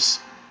missiles.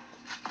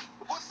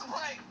 What's the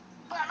play?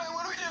 Batman,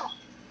 what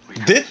do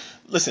we do?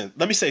 Listen,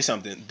 let me say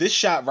something. This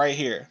shot right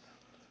here,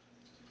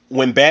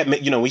 when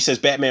Batman, he says,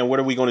 Batman, what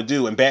are we going to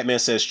do? And Batman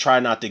says, try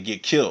not to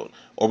get killed.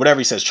 Or whatever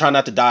he says, try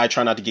not to die,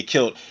 try not to get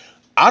killed.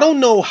 I don't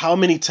know how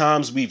many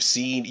times we've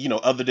seen,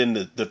 other than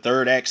the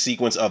third act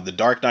sequence of The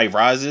Dark Knight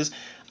Rises,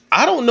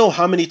 I don't know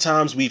how many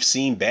times we've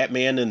seen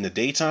Batman in the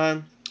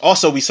daytime.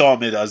 Also, we saw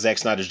him in Zack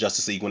Snyder's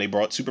Justice League when they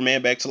brought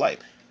Superman back to life.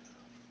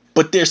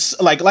 But there's,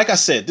 like I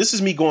said, this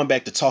is me going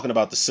back to talking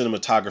about the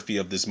cinematography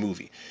of this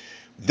movie.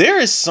 There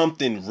is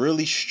something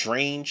really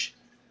strange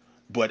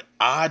but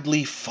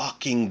oddly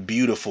fucking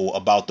beautiful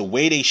about the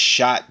way they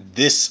shot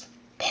this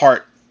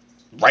part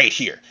right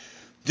here.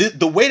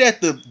 The way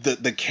that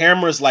the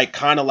camera's like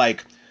kind of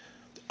like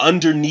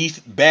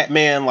underneath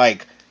Batman,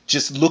 like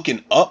just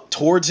looking up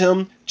towards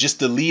him, just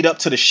to lead up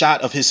to the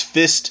shot of his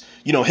fist,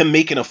 him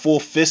making a full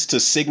fist to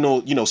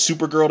signal,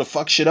 Supergirl to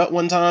fuck shit up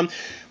one time.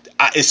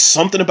 It's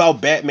something about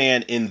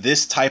Batman in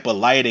this type of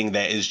lighting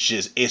that is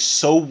just, it's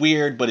so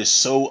weird, but it's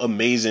so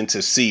amazing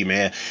to see,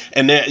 man.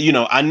 And then,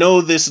 I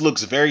know this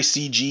looks very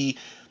CG,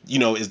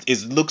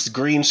 it looks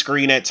green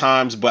screen at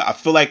times, but I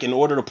feel like in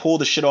order to pull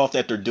the shit off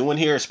that they're doing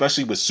here,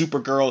 especially with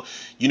Supergirl,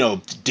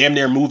 damn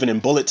near moving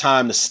in bullet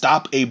time to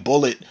stop a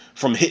bullet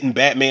from hitting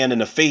Batman in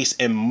the face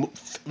and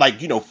like,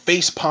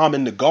 face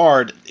palming the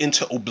guard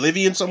into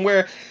oblivion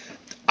somewhere.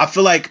 I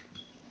feel like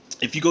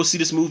if you go see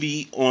this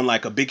movie on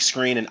like a big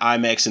screen in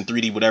IMAX and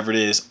 3D, whatever it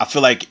is, I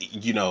feel like,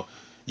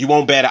 you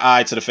won't bat an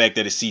eye to the fact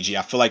that it's CG.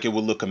 I feel like it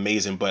will look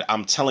amazing, but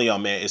I'm telling y'all,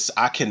 man,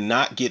 I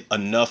cannot get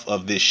enough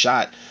of this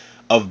shot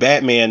of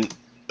Batman.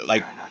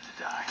 Like, try not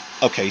to die.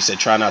 Okay, he said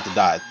try not to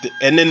die.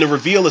 And then the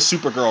reveal of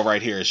Supergirl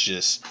right here is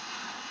just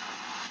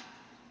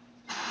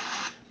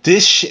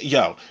this shit,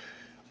 yo.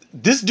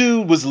 This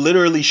dude was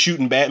literally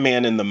shooting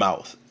Batman in the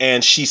mouth,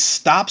 and she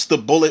stops the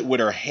bullet with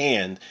her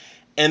hand,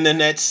 and then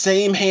that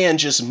same hand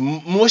just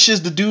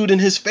mushes the dude in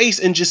his face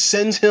and just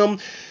sends him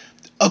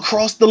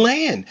across the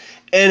land.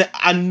 And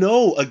I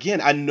know,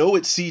 again, I know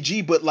it's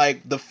CG, but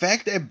like the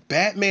fact that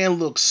Batman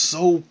looks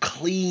so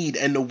clean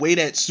and the way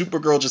that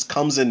Supergirl just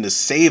comes in to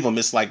save him,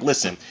 it's like,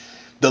 listen,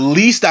 the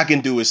least I can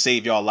do is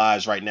save y'all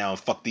lives right now and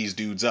fuck these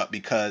dudes up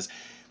because,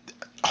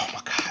 oh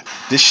my god,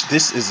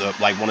 this is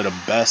like one of the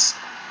best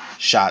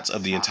shots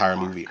of the entire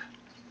movie.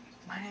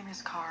 My name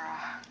is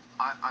Kara.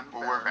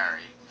 We're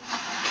Barry.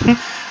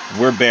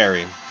 We're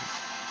Barry.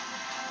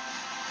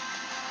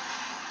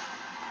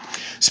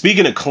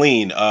 Speaking of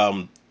clean,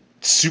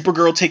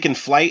 Supergirl taking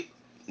flight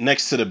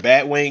next to the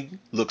Batwing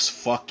looks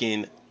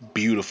fucking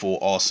beautiful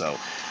also.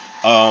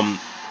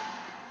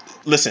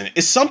 Listen,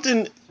 it's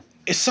something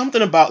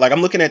about, like,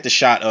 I'm looking at the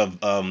shot of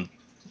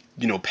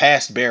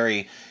past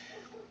Barry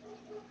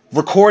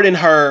recording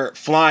her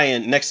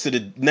flying next to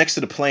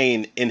the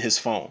plane in his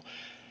phone.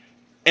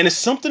 And it's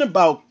something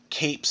about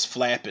capes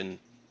flapping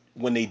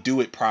when they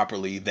do it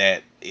properly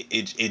that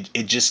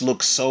it just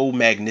looks so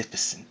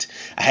magnificent.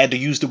 I had to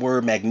use the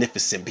word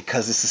magnificent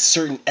because it's a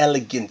certain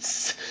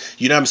elegance,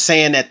 you know what I'm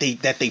saying, that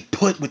they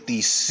put with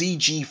these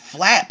CG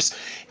flaps,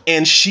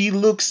 and she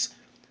looks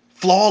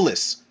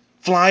flawless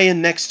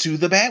flying next to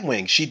the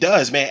Batwing. She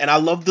does, man, and I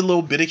love the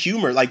little bit of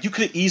humor. Like, you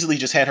could have easily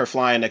just had her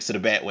flying next to the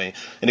Batwing,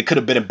 and it could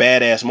have been a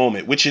badass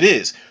moment, which it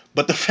is.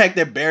 But the fact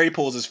that Barry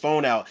pulls his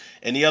phone out,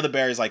 and the other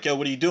Barry's like, "Yo,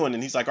 what are you doing?"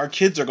 And he's like, "Our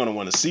kids are gonna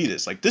want to see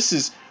this. Like, this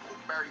is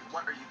Barry,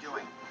 what are you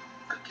doing?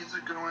 Our kids are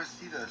gonna want to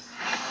see this.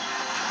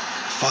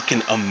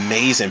 fucking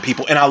amazing,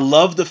 people." And I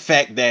love the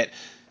fact that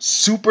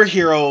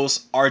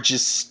superheroes are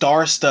just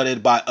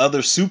star-studded by other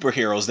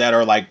superheroes that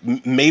are like,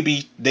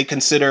 maybe they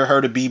consider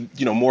her to be,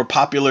 more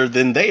popular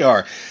than they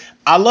are.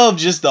 I love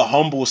just the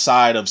humble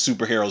side of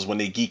superheroes when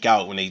they geek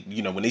out, when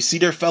they see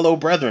their fellow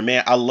brethren,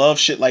 man. I love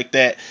shit like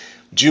that.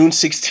 June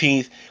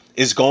 16th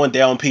is going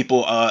down,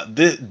 people.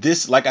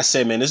 This, like I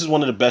said, man, this is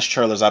one of the best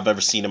trailers I've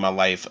ever seen in my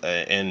life.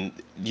 And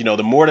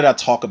the more that I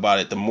talk about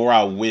it, the more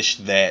I wish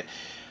that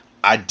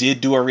I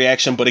did do a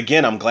reaction. But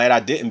again, I'm glad I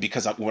didn't,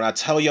 because when I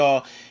tell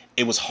y'all,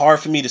 it was hard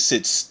for me to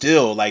sit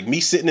still. Like, me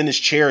sitting in this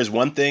chair is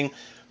one thing,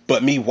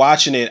 but me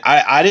watching it,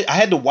 I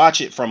had to watch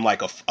it from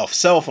like a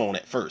cell phone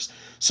at first.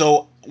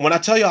 So when I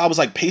tell y'all, I was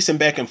like pacing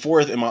back and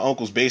forth in my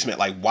uncle's basement,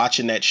 like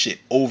watching that shit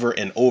over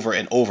and over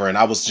and over. And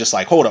I was just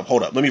like, hold up,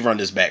 let me run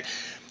this back.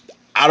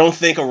 I don't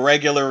think a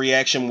regular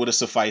reaction would have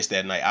sufficed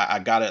that night. I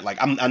got it. Like,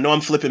 I know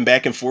I'm flipping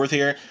back and forth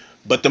here,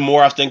 but the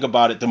more I think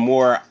about it, the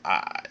more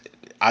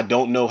I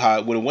don't know how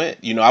it would have went.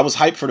 I was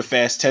hyped for the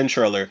Fast 10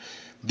 trailer.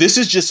 This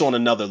is just on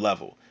another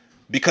level,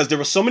 because there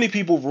were so many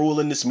people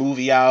ruling this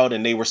movie out,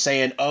 and they were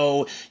saying,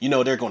 "Oh,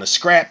 they're going to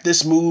scrap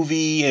this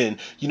movie, and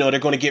they're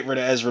going to get rid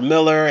of Ezra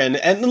Miller."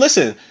 And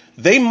listen,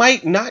 they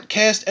might not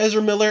cast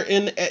Ezra Miller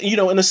in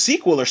a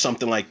sequel or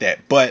something like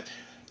that, but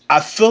I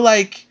feel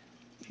like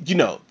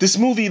this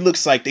movie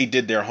looks like they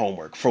did their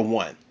homework, for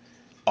one.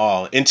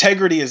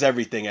 Integrity is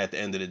everything at the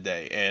end of the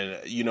day.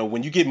 And,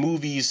 when you get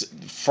movies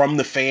from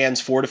the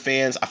fans, for the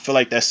fans, I feel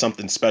like that's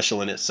something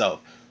special in itself.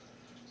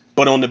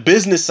 But on the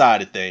business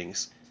side of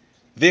things,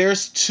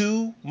 there's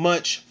too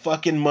much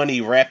fucking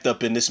money wrapped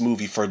up in this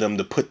movie for them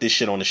to put this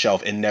shit on the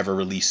shelf and never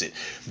release it.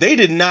 They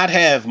did not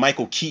have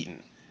Michael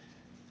Keaton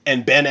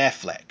and Ben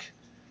Affleck,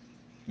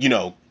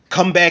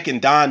 come back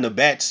and don the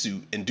bat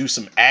suit and do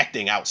some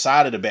acting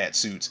outside of the bat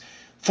suits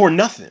for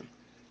nothing.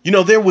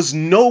 There was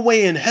no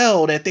way in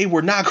hell that they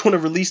were not going to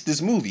release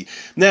this movie.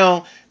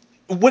 Now,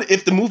 what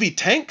if the movie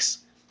tanks?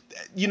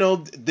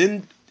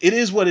 Then it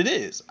is what it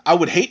is. I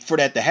would hate for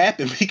that to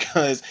happen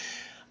because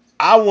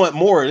I want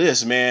more of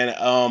this, man.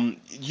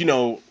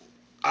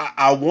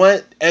 I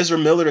want Ezra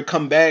Miller to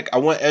come back. I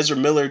want Ezra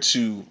Miller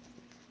to,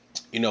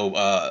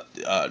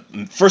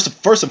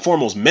 first and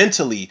foremost,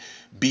 mentally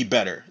be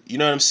better. You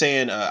know what I'm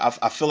saying?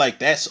 I feel like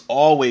that's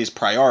always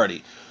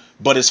priority.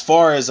 But as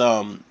far as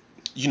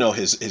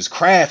his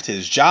craft,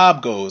 his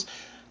job goes,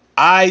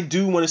 I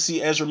do want to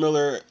see Ezra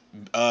Miller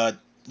uh,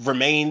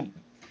 remain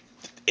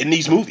in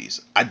these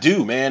movies. I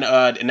do, man.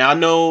 Now I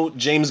know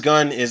James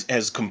Gunn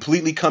has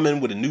completely come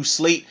in with a new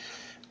slate.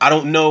 I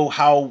don't know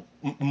how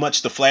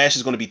much the Flash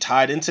is going to be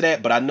tied into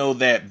that, but I know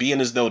that, being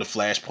as though the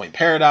Flashpoint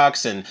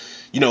paradox and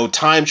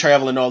time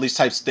travel and all these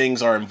types of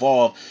things are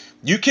involved,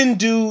 you can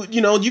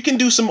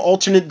do some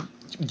alternate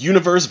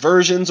universe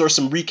versions or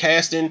some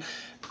recasting.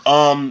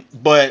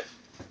 But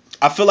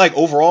I feel like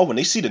overall, when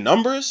they see the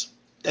numbers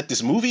that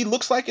this movie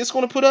looks like it's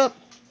going to put up,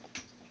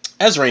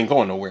 Ezra ain't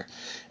going nowhere.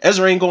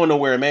 Ezra ain't going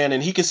nowhere, man,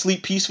 and he can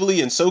sleep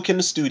peacefully, and so can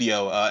the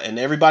studio. And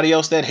everybody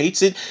else that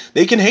hates it,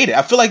 they can hate it.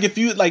 I feel like if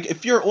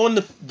you're on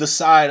the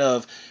side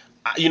of,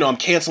 I'm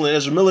canceling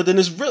Ezra Miller, then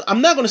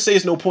I'm not going to say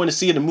it's no point to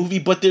seeing the movie,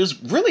 but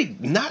there's really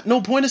not no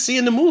point to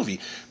seeing the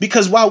movie,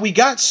 because while we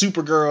got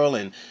Supergirl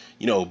and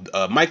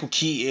Michael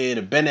Keaton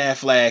and Ben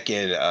Affleck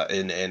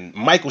and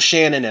Michael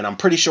Shannon, and I'm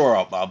pretty sure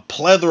a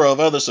plethora of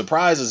other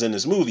surprises in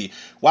this movie.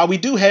 While we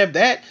do have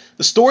that,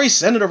 the story's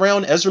centered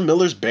around Ezra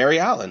Miller's Barry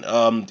Allen.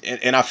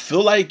 And I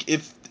feel like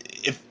if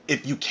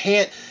you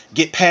can't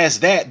get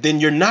past that, then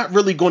you're not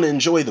really going to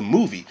enjoy the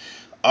movie.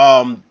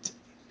 Um,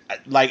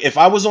 like, if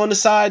I was on the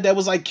side that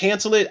was like,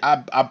 cancel it,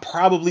 I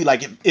probably,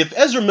 like, if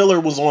Ezra Miller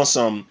was on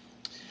some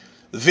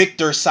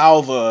Victor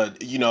Salva,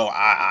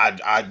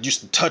 I used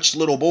to touch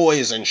little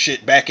boys and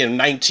shit back in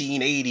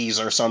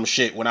 1980s or some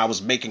shit when I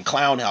was making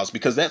Clown House,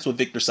 because that's what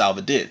Victor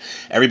Salva did.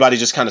 Everybody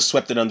just kind of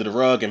swept it under the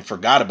rug and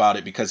forgot about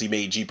it because he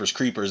made Jeepers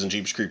Creepers and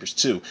Jeepers Creepers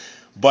 2.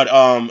 But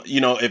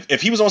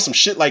if he was on some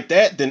shit like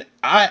that, then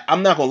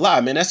I'm not gonna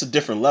lie, man, that's a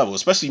different level.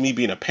 Especially me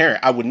being a parent,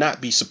 I would not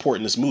be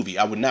supporting this movie.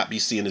 I would not be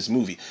seeing this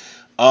movie.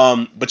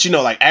 But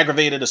like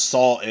aggravated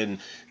assault and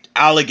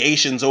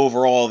allegations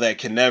overall that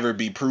can never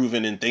be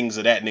proven and things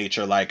of that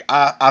nature. Like,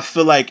 I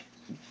feel like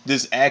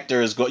this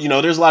actor is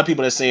there's a lot of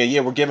people that saying,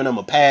 yeah, we're giving him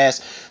a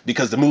pass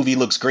because the movie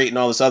looks great and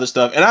all this other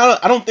stuff. And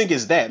I don't think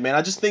it's that, man.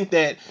 I just think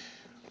that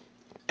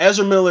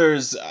Ezra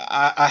Miller's,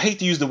 I hate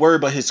to use the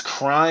word, but his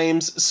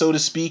crimes, so to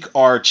speak,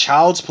 are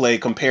child's play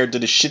compared to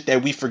the shit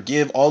that we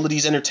forgive all of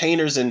these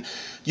entertainers. And,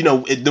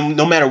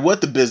 no matter what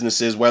the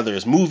business is, whether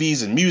it's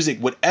movies and music,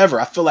 whatever,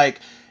 I feel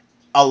like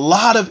a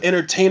lot of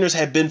entertainers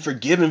have been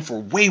forgiven for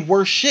way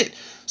worse shit.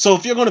 So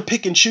if you're going to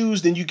pick and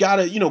choose, then you got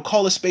to,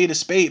 call a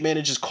spade, man,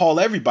 and just call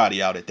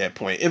everybody out at that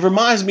point. It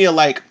reminds me of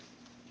like,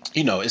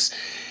 it's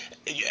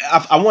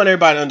I want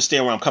everybody to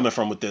understand where I'm coming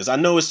from with this. I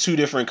know it's two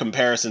different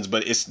comparisons,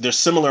 but they're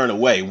similar in a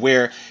way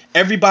where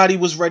everybody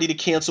was ready to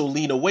cancel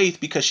Lena Waithe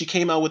because she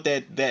came out with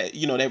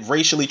that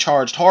racially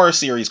charged horror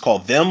series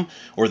called Them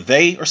or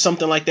They or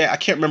something like that. I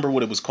can't remember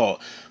what it was called,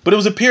 but it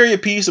was a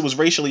period piece. It was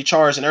racially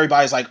charged, and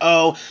everybody's like,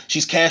 "Oh,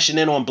 she's cashing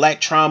in on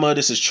black trauma.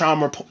 This is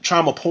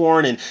trauma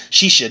porn, and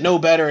she should know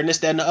better." And this,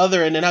 that, and the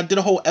other. And then I did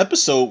a whole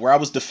episode where I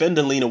was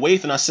defending Lena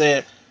Waithe, and I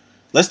said,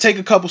 let's take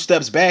a couple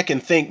steps back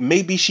and think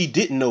maybe she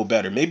didn't know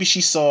better. Maybe she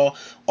saw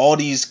all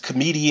these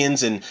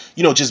comedians and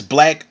just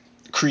black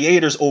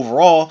creators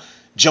overall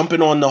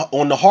jumping on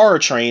the horror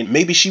train.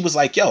 Maybe she was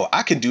like, "Yo,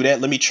 I can do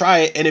that. Let me try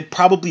it." And it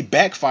probably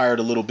backfired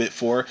a little bit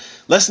for her.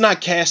 Let's not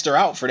cast her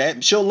out for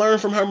that. She'll learn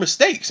from her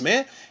mistakes,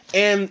 man.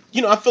 And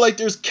I feel like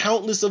there's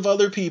countless of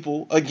other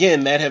people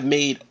again that have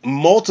made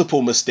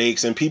multiple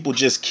mistakes, and people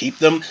just keep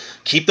them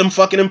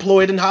fucking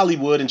employed in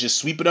Hollywood and just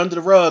sweep it under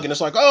the rug. And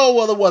it's like, oh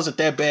well, it wasn't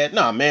that bad.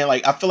 Nah, man.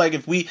 Like I feel like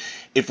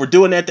if we're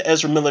doing that to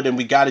Ezra Miller, then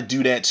we got to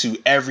do that to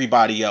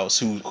everybody else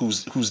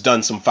who's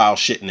done some foul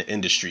shit in the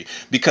industry.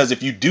 Because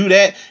if you do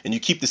that and you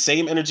keep the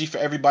same energy for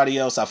everybody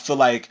else, I feel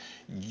like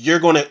you're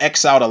going to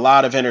X out a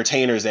lot of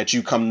entertainers that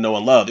you come to know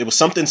and love. It was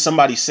something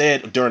somebody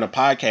said during a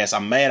podcast.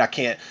 I'm mad I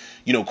can't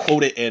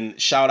quote it and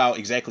shout out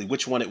exactly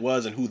which one it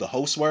was and who the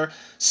hosts were.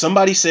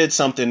 Somebody said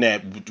something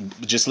that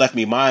just left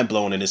me mind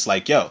blown, and it's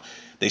like, yo,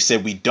 they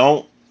said we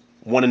don't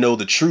want to know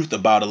the truth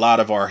about a lot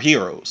of our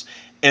heroes.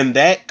 And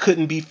that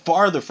couldn't be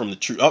farther from the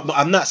truth.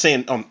 I'm not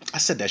saying, I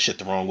said that shit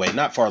the wrong way.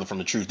 Not farther from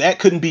the truth. That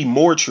couldn't be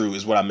more true,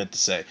 is what I meant to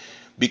say.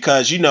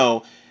 Because,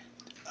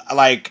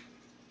 like,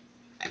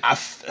 I,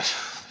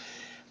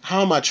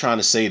 how am I trying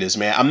to say this,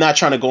 man? I'm not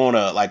trying to go on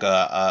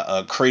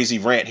a crazy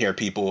rant here,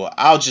 people.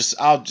 I'll just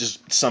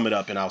sum it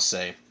up and I'll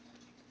say,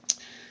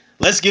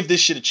 let's give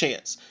this shit a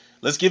chance.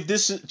 Let's give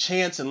this a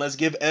chance, and let's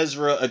give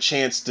Ezra a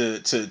chance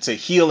to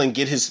heal and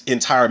get his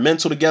entire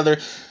mental together.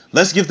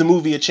 Let's give the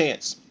movie a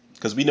chance,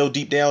 because we know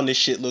deep down this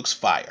shit looks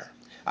fire.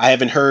 I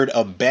haven't heard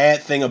a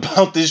bad thing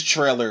about this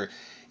trailer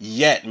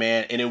yet,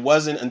 man. And it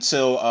wasn't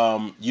until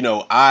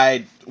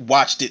I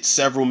watched it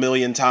several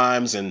million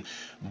times and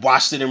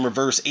watched it in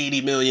reverse 80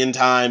 million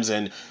times,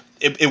 and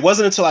it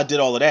wasn't until I did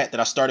all of that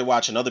I started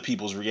watching other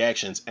people's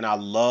reactions, and I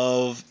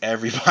love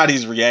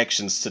everybody's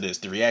reactions to this.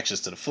 The reactions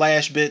to the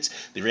Flash bits,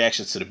 the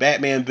reactions to the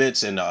Batman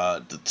bits, and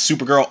the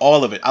Supergirl,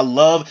 all of it. I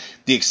love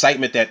the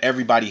excitement that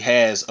everybody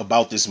has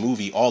about this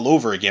movie all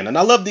over again, and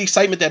I love the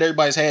excitement that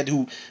everybody's had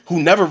who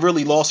never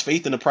really lost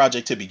faith in the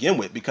project to begin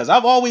with, because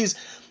I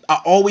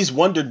always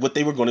wondered what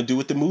they were going to do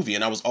with the movie,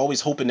 and I was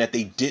always hoping that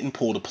they didn't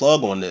pull the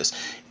plug on this.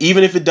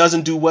 Even if it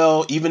doesn't do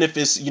well, even if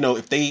it's,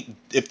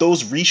 if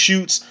those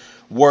reshoots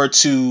were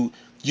to,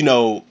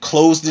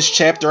 close this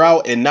chapter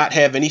out and not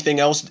have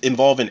anything else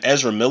involving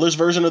Ezra Miller's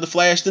version of the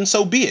Flash, then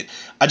so be it.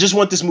 I just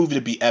want this movie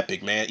to be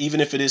epic, man. Even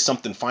if it is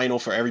something final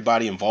for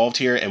everybody involved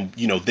here, and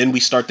then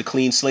we start the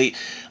clean slate,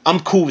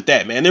 I'm cool with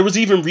that, man. There was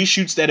even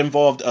reshoots that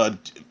involved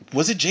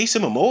was it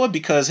Jason Momoa?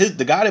 Because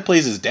the guy that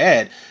plays his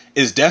dad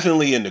is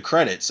definitely in the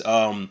credits.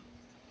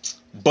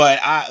 But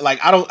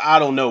I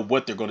don't know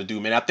what they're gonna do,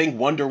 man. I think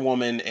Wonder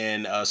Woman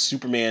and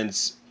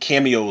Superman's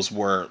cameos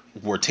were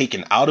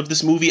taken out of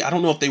this movie. I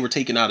don't know if they were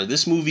taken out of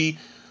this movie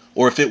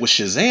or if it was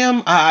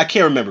Shazam. I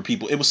can't remember,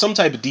 people. It was some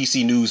type of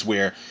DC news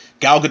where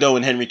Gal Gadot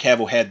and Henry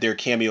Cavill had their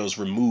cameos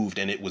removed,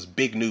 and it was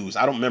big news.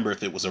 I don't remember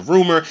if it was a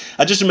rumor.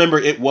 I just remember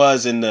it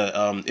was in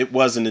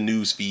the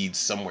news feeds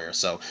somewhere.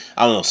 So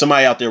I don't know.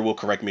 Somebody out there will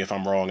correct me if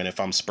I'm wrong and if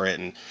I'm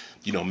spreading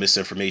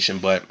misinformation,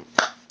 but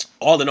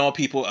all in all,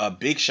 people, a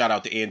big shout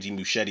out to Andy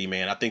Muschietti,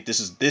 man. I think this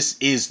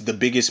is the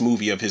biggest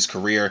movie of his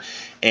career,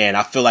 and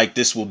I feel like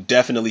this will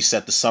definitely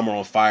set the summer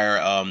on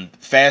fire.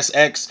 Fast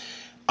X,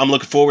 I'm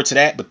looking forward to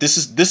that, but this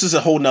is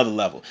a whole nother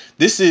level.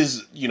 This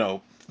is,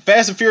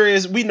 Fast and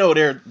Furious, we know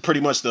they're pretty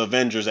much the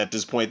Avengers at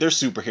this point. They're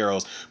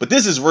superheroes, but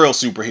this is real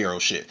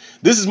superhero shit.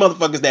 This is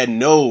motherfuckers that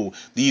know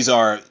these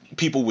are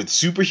people with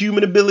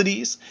superhuman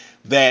abilities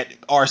that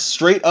are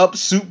straight up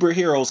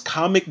superheroes,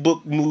 comic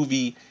book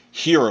movie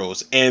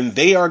heroes, and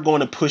they are going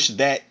to push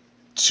that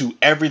to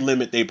every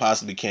limit they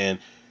possibly can.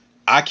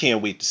 I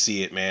can't wait to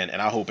see it, man,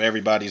 and I hope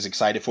everybody's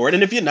excited for it.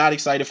 And if you're not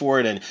excited for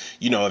it, and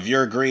if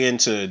you're agreeing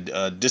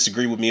to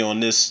disagree with me on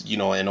this,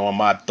 and on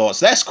my thoughts,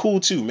 that's cool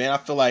too, man. I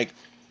feel like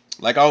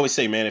I always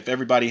say, man, if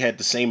everybody had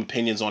the same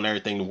opinions on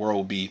everything, the world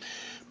would be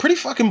pretty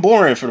fucking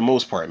boring for the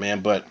most part,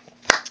 man. But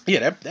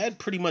yeah, that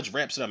pretty much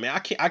wraps it up, man.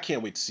 I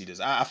can't wait to see this.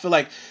 I feel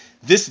like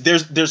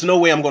there's no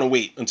way I'm gonna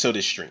wait until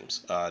this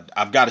streams.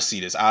 I've got to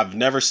see this. I've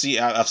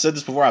said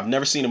this before. I've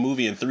never seen a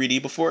movie in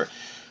 3D before.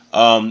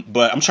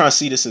 But I'm trying to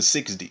see this in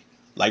 6D.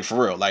 Like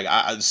for real. Like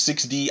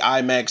 6D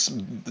IMAX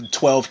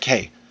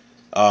 12K. You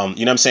know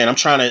what I'm saying? I'm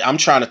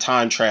trying to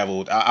time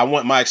travel. I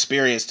want my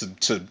experience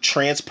to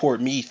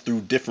transport me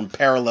through different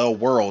parallel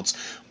worlds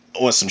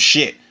on some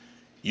shit.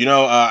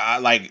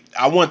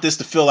 I want this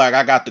to feel like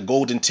I got the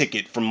golden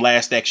ticket from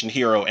Last Action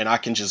Hero, and I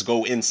can just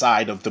go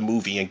inside of the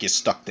movie and get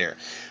stuck there.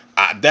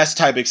 That's the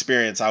type of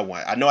experience I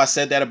want. I know I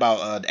said that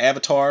about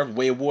Avatar: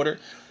 Way of Water,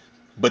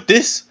 but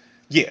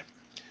yeah,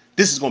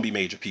 this is gonna be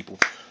major, people.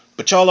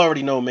 But y'all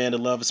already know, man, the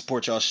love and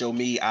support y'all show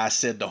me. I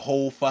said the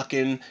whole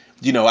fucking,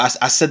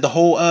 I said the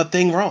whole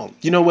thing wrong.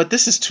 You know what?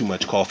 This is too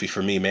much coffee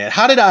for me, man.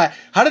 How did I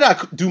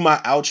do my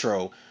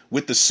outro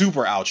with the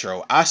super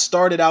outro? I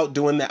started out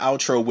doing the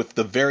outro with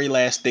the very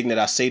last thing that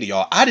I say to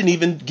y'all. I didn't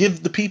even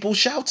give the people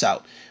shouts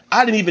out.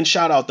 I didn't even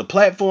shout out the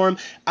platform.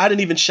 I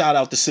didn't even shout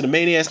out the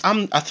Cinemaniacs.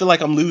 I feel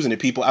like I'm losing it,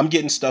 people. I'm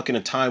getting stuck in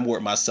a time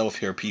warp myself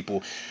here,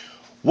 people.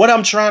 What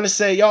I'm trying to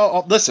say,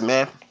 y'all, listen,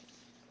 man.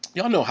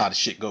 Y'all know how the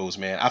shit goes,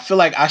 man. I feel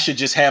like I should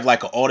just have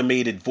like an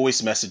automated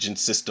voice messaging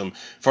system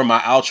for my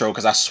outro,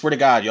 because I swear to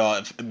God,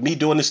 y'all, me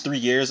doing this 3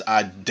 years,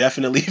 I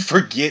definitely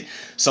forget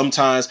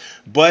sometimes.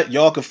 But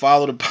y'all can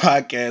follow the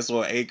podcast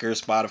on Anchor,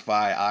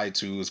 Spotify,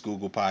 iTunes,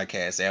 Google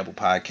Podcasts, Apple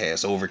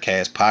Podcasts,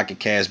 Overcast, Pocket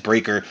Cast,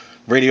 Breaker,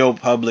 Radio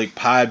Public,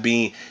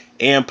 Podbean,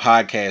 and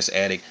Podcast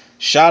Addict.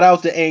 Shout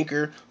out to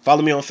Anchor.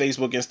 Follow me on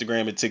Facebook,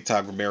 Instagram, and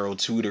TikTok, Romero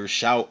Tutor.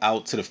 Shout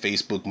out to the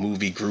Facebook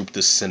movie group, The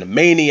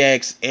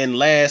Cinemaniacs. And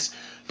last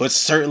but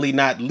certainly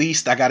not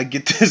least, I got to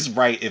get this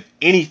right. If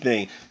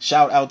anything,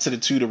 shout out to the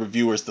Tutor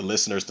reviewers, the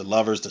listeners, the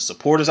lovers, the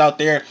supporters out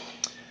there.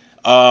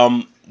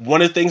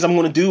 One of the things I'm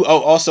going to do,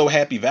 also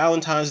happy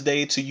Valentine's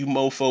Day to you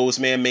mofos,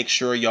 man. Make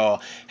sure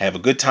y'all have a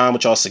good time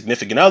with y'all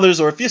significant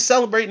others, or if you're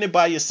celebrating it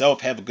by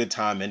yourself, have a good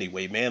time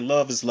anyway, man.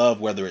 Love is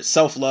love, whether it's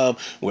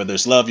self-love, whether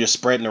it's love you're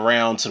spreading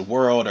around to the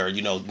world, or, with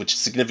your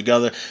significant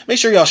other. Make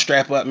sure y'all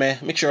strap up, man.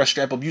 Make sure y'all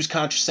strap up. Use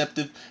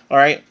contraceptive, all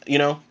right?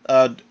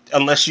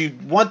 Unless you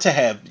want to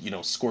have,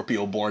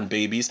 Scorpio born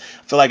babies.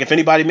 I feel like if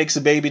anybody makes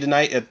a baby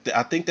tonight,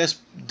 I think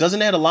doesn't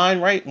that align,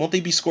 right? Won't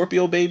they be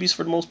Scorpio babies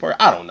for the most part?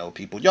 I don't know,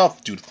 people. Y'all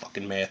do the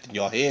fucking math in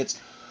y'all heads.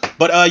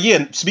 But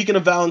yeah, speaking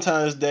of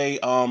Valentine's Day,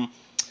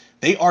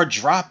 they are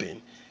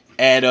dropping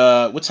at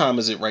what time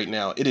is it right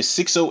now? It is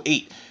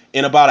 6:08.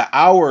 In about an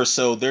hour or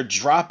so, they're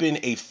dropping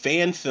a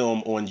fan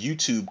film on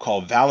YouTube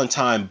called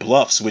Valentine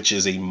Bluffs, which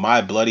is a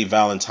My Bloody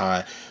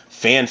Valentine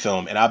fan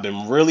film, and I've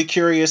been really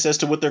curious as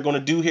to what they're going to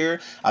do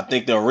here. I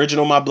think the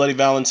original My Bloody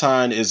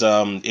Valentine is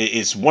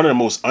one of the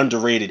most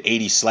underrated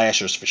 80s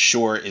slashers for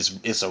sure.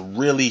 It's a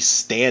really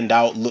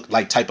standout look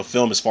like type of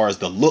film as far as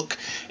the look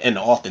and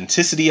the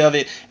authenticity of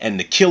it and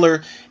the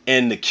killer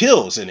and the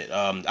kills in it.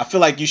 I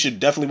feel like you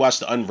should definitely watch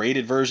the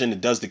unrated version.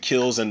 It does the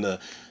kills and the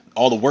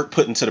all the work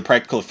put into the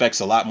practical effects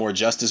a lot more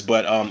justice.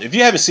 But if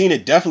you haven't seen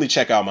it, definitely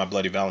check out My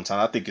Bloody Valentine.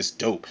 I think it's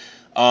dope.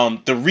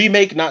 The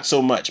remake, not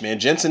so much, man.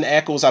 Jensen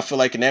Ackles, I feel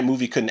like in that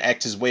movie couldn't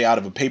act his way out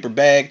of a paper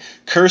bag.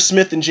 Kerr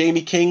Smith and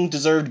Jamie King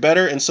deserved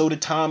better, and so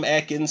did Tom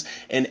Atkins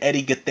and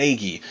Eddie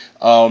Gathegi.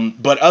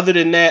 But other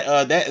than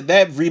that,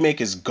 that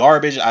remake is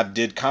garbage. I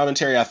did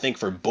commentary, I think,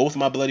 for both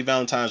My Bloody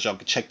Valentines. Y'all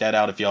can check that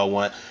out if y'all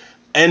want.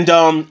 And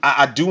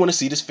I do want to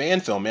see this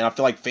fan film, man. I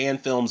feel like fan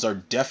films are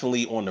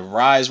definitely on the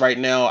rise right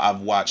now.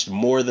 I've watched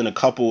more than a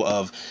couple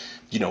of,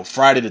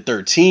 Friday the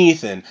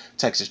 13th and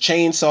Texas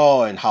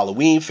Chainsaw and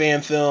Halloween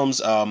fan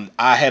films.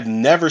 I have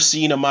never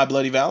seen a My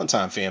Bloody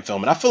Valentine fan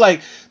film. And I feel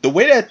like the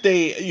way that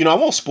they, I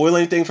won't spoil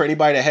anything for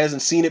anybody that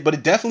hasn't seen it, but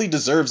it definitely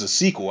deserves a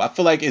sequel. I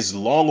feel like it's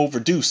long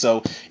overdue.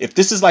 So if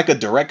this is like a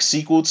direct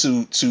sequel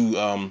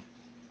to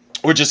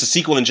or just a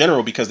sequel in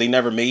general, because they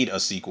never made a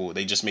sequel,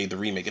 they just made the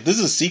remake. If this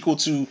is a sequel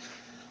to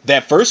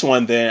that first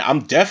one, then I'm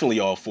definitely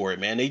all for it,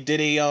 man. They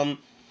did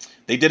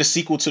a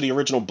sequel to the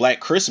original Black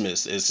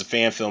Christmas. It's a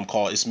fan film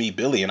called It's Me,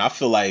 Billy, and I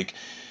feel like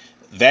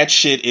that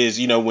shit is,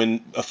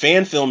 when a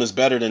fan film is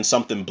better than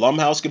something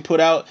Blumhouse could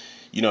put out.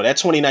 That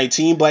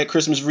 2019 Black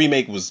Christmas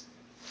remake was,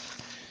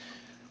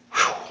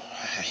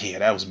 yeah,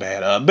 that was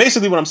bad.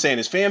 Basically, what I'm saying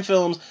is fan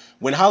films,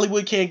 when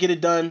Hollywood can't get it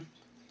done,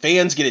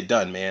 fans get it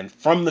done, man.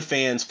 From the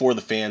fans, for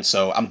the fans.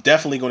 So I'm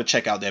definitely going to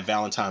check out that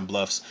Valentine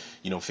Bluffs,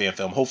 fan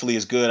film. Hopefully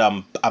it's good.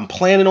 I'm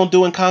planning on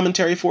doing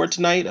commentary for it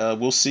tonight.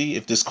 We'll see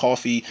if this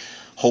coffee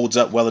holds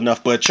up well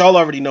enough. But y'all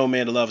already know,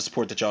 man, the love and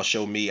support that y'all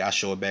show me, I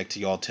show it back to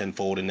y'all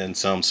tenfold and then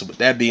some. So with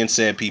that being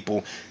said,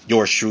 people,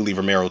 yours truly,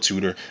 Romero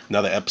Tutor.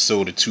 Another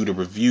episode of Tutor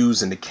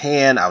Reviews in the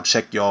can. I'll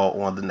check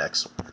y'all on the next one.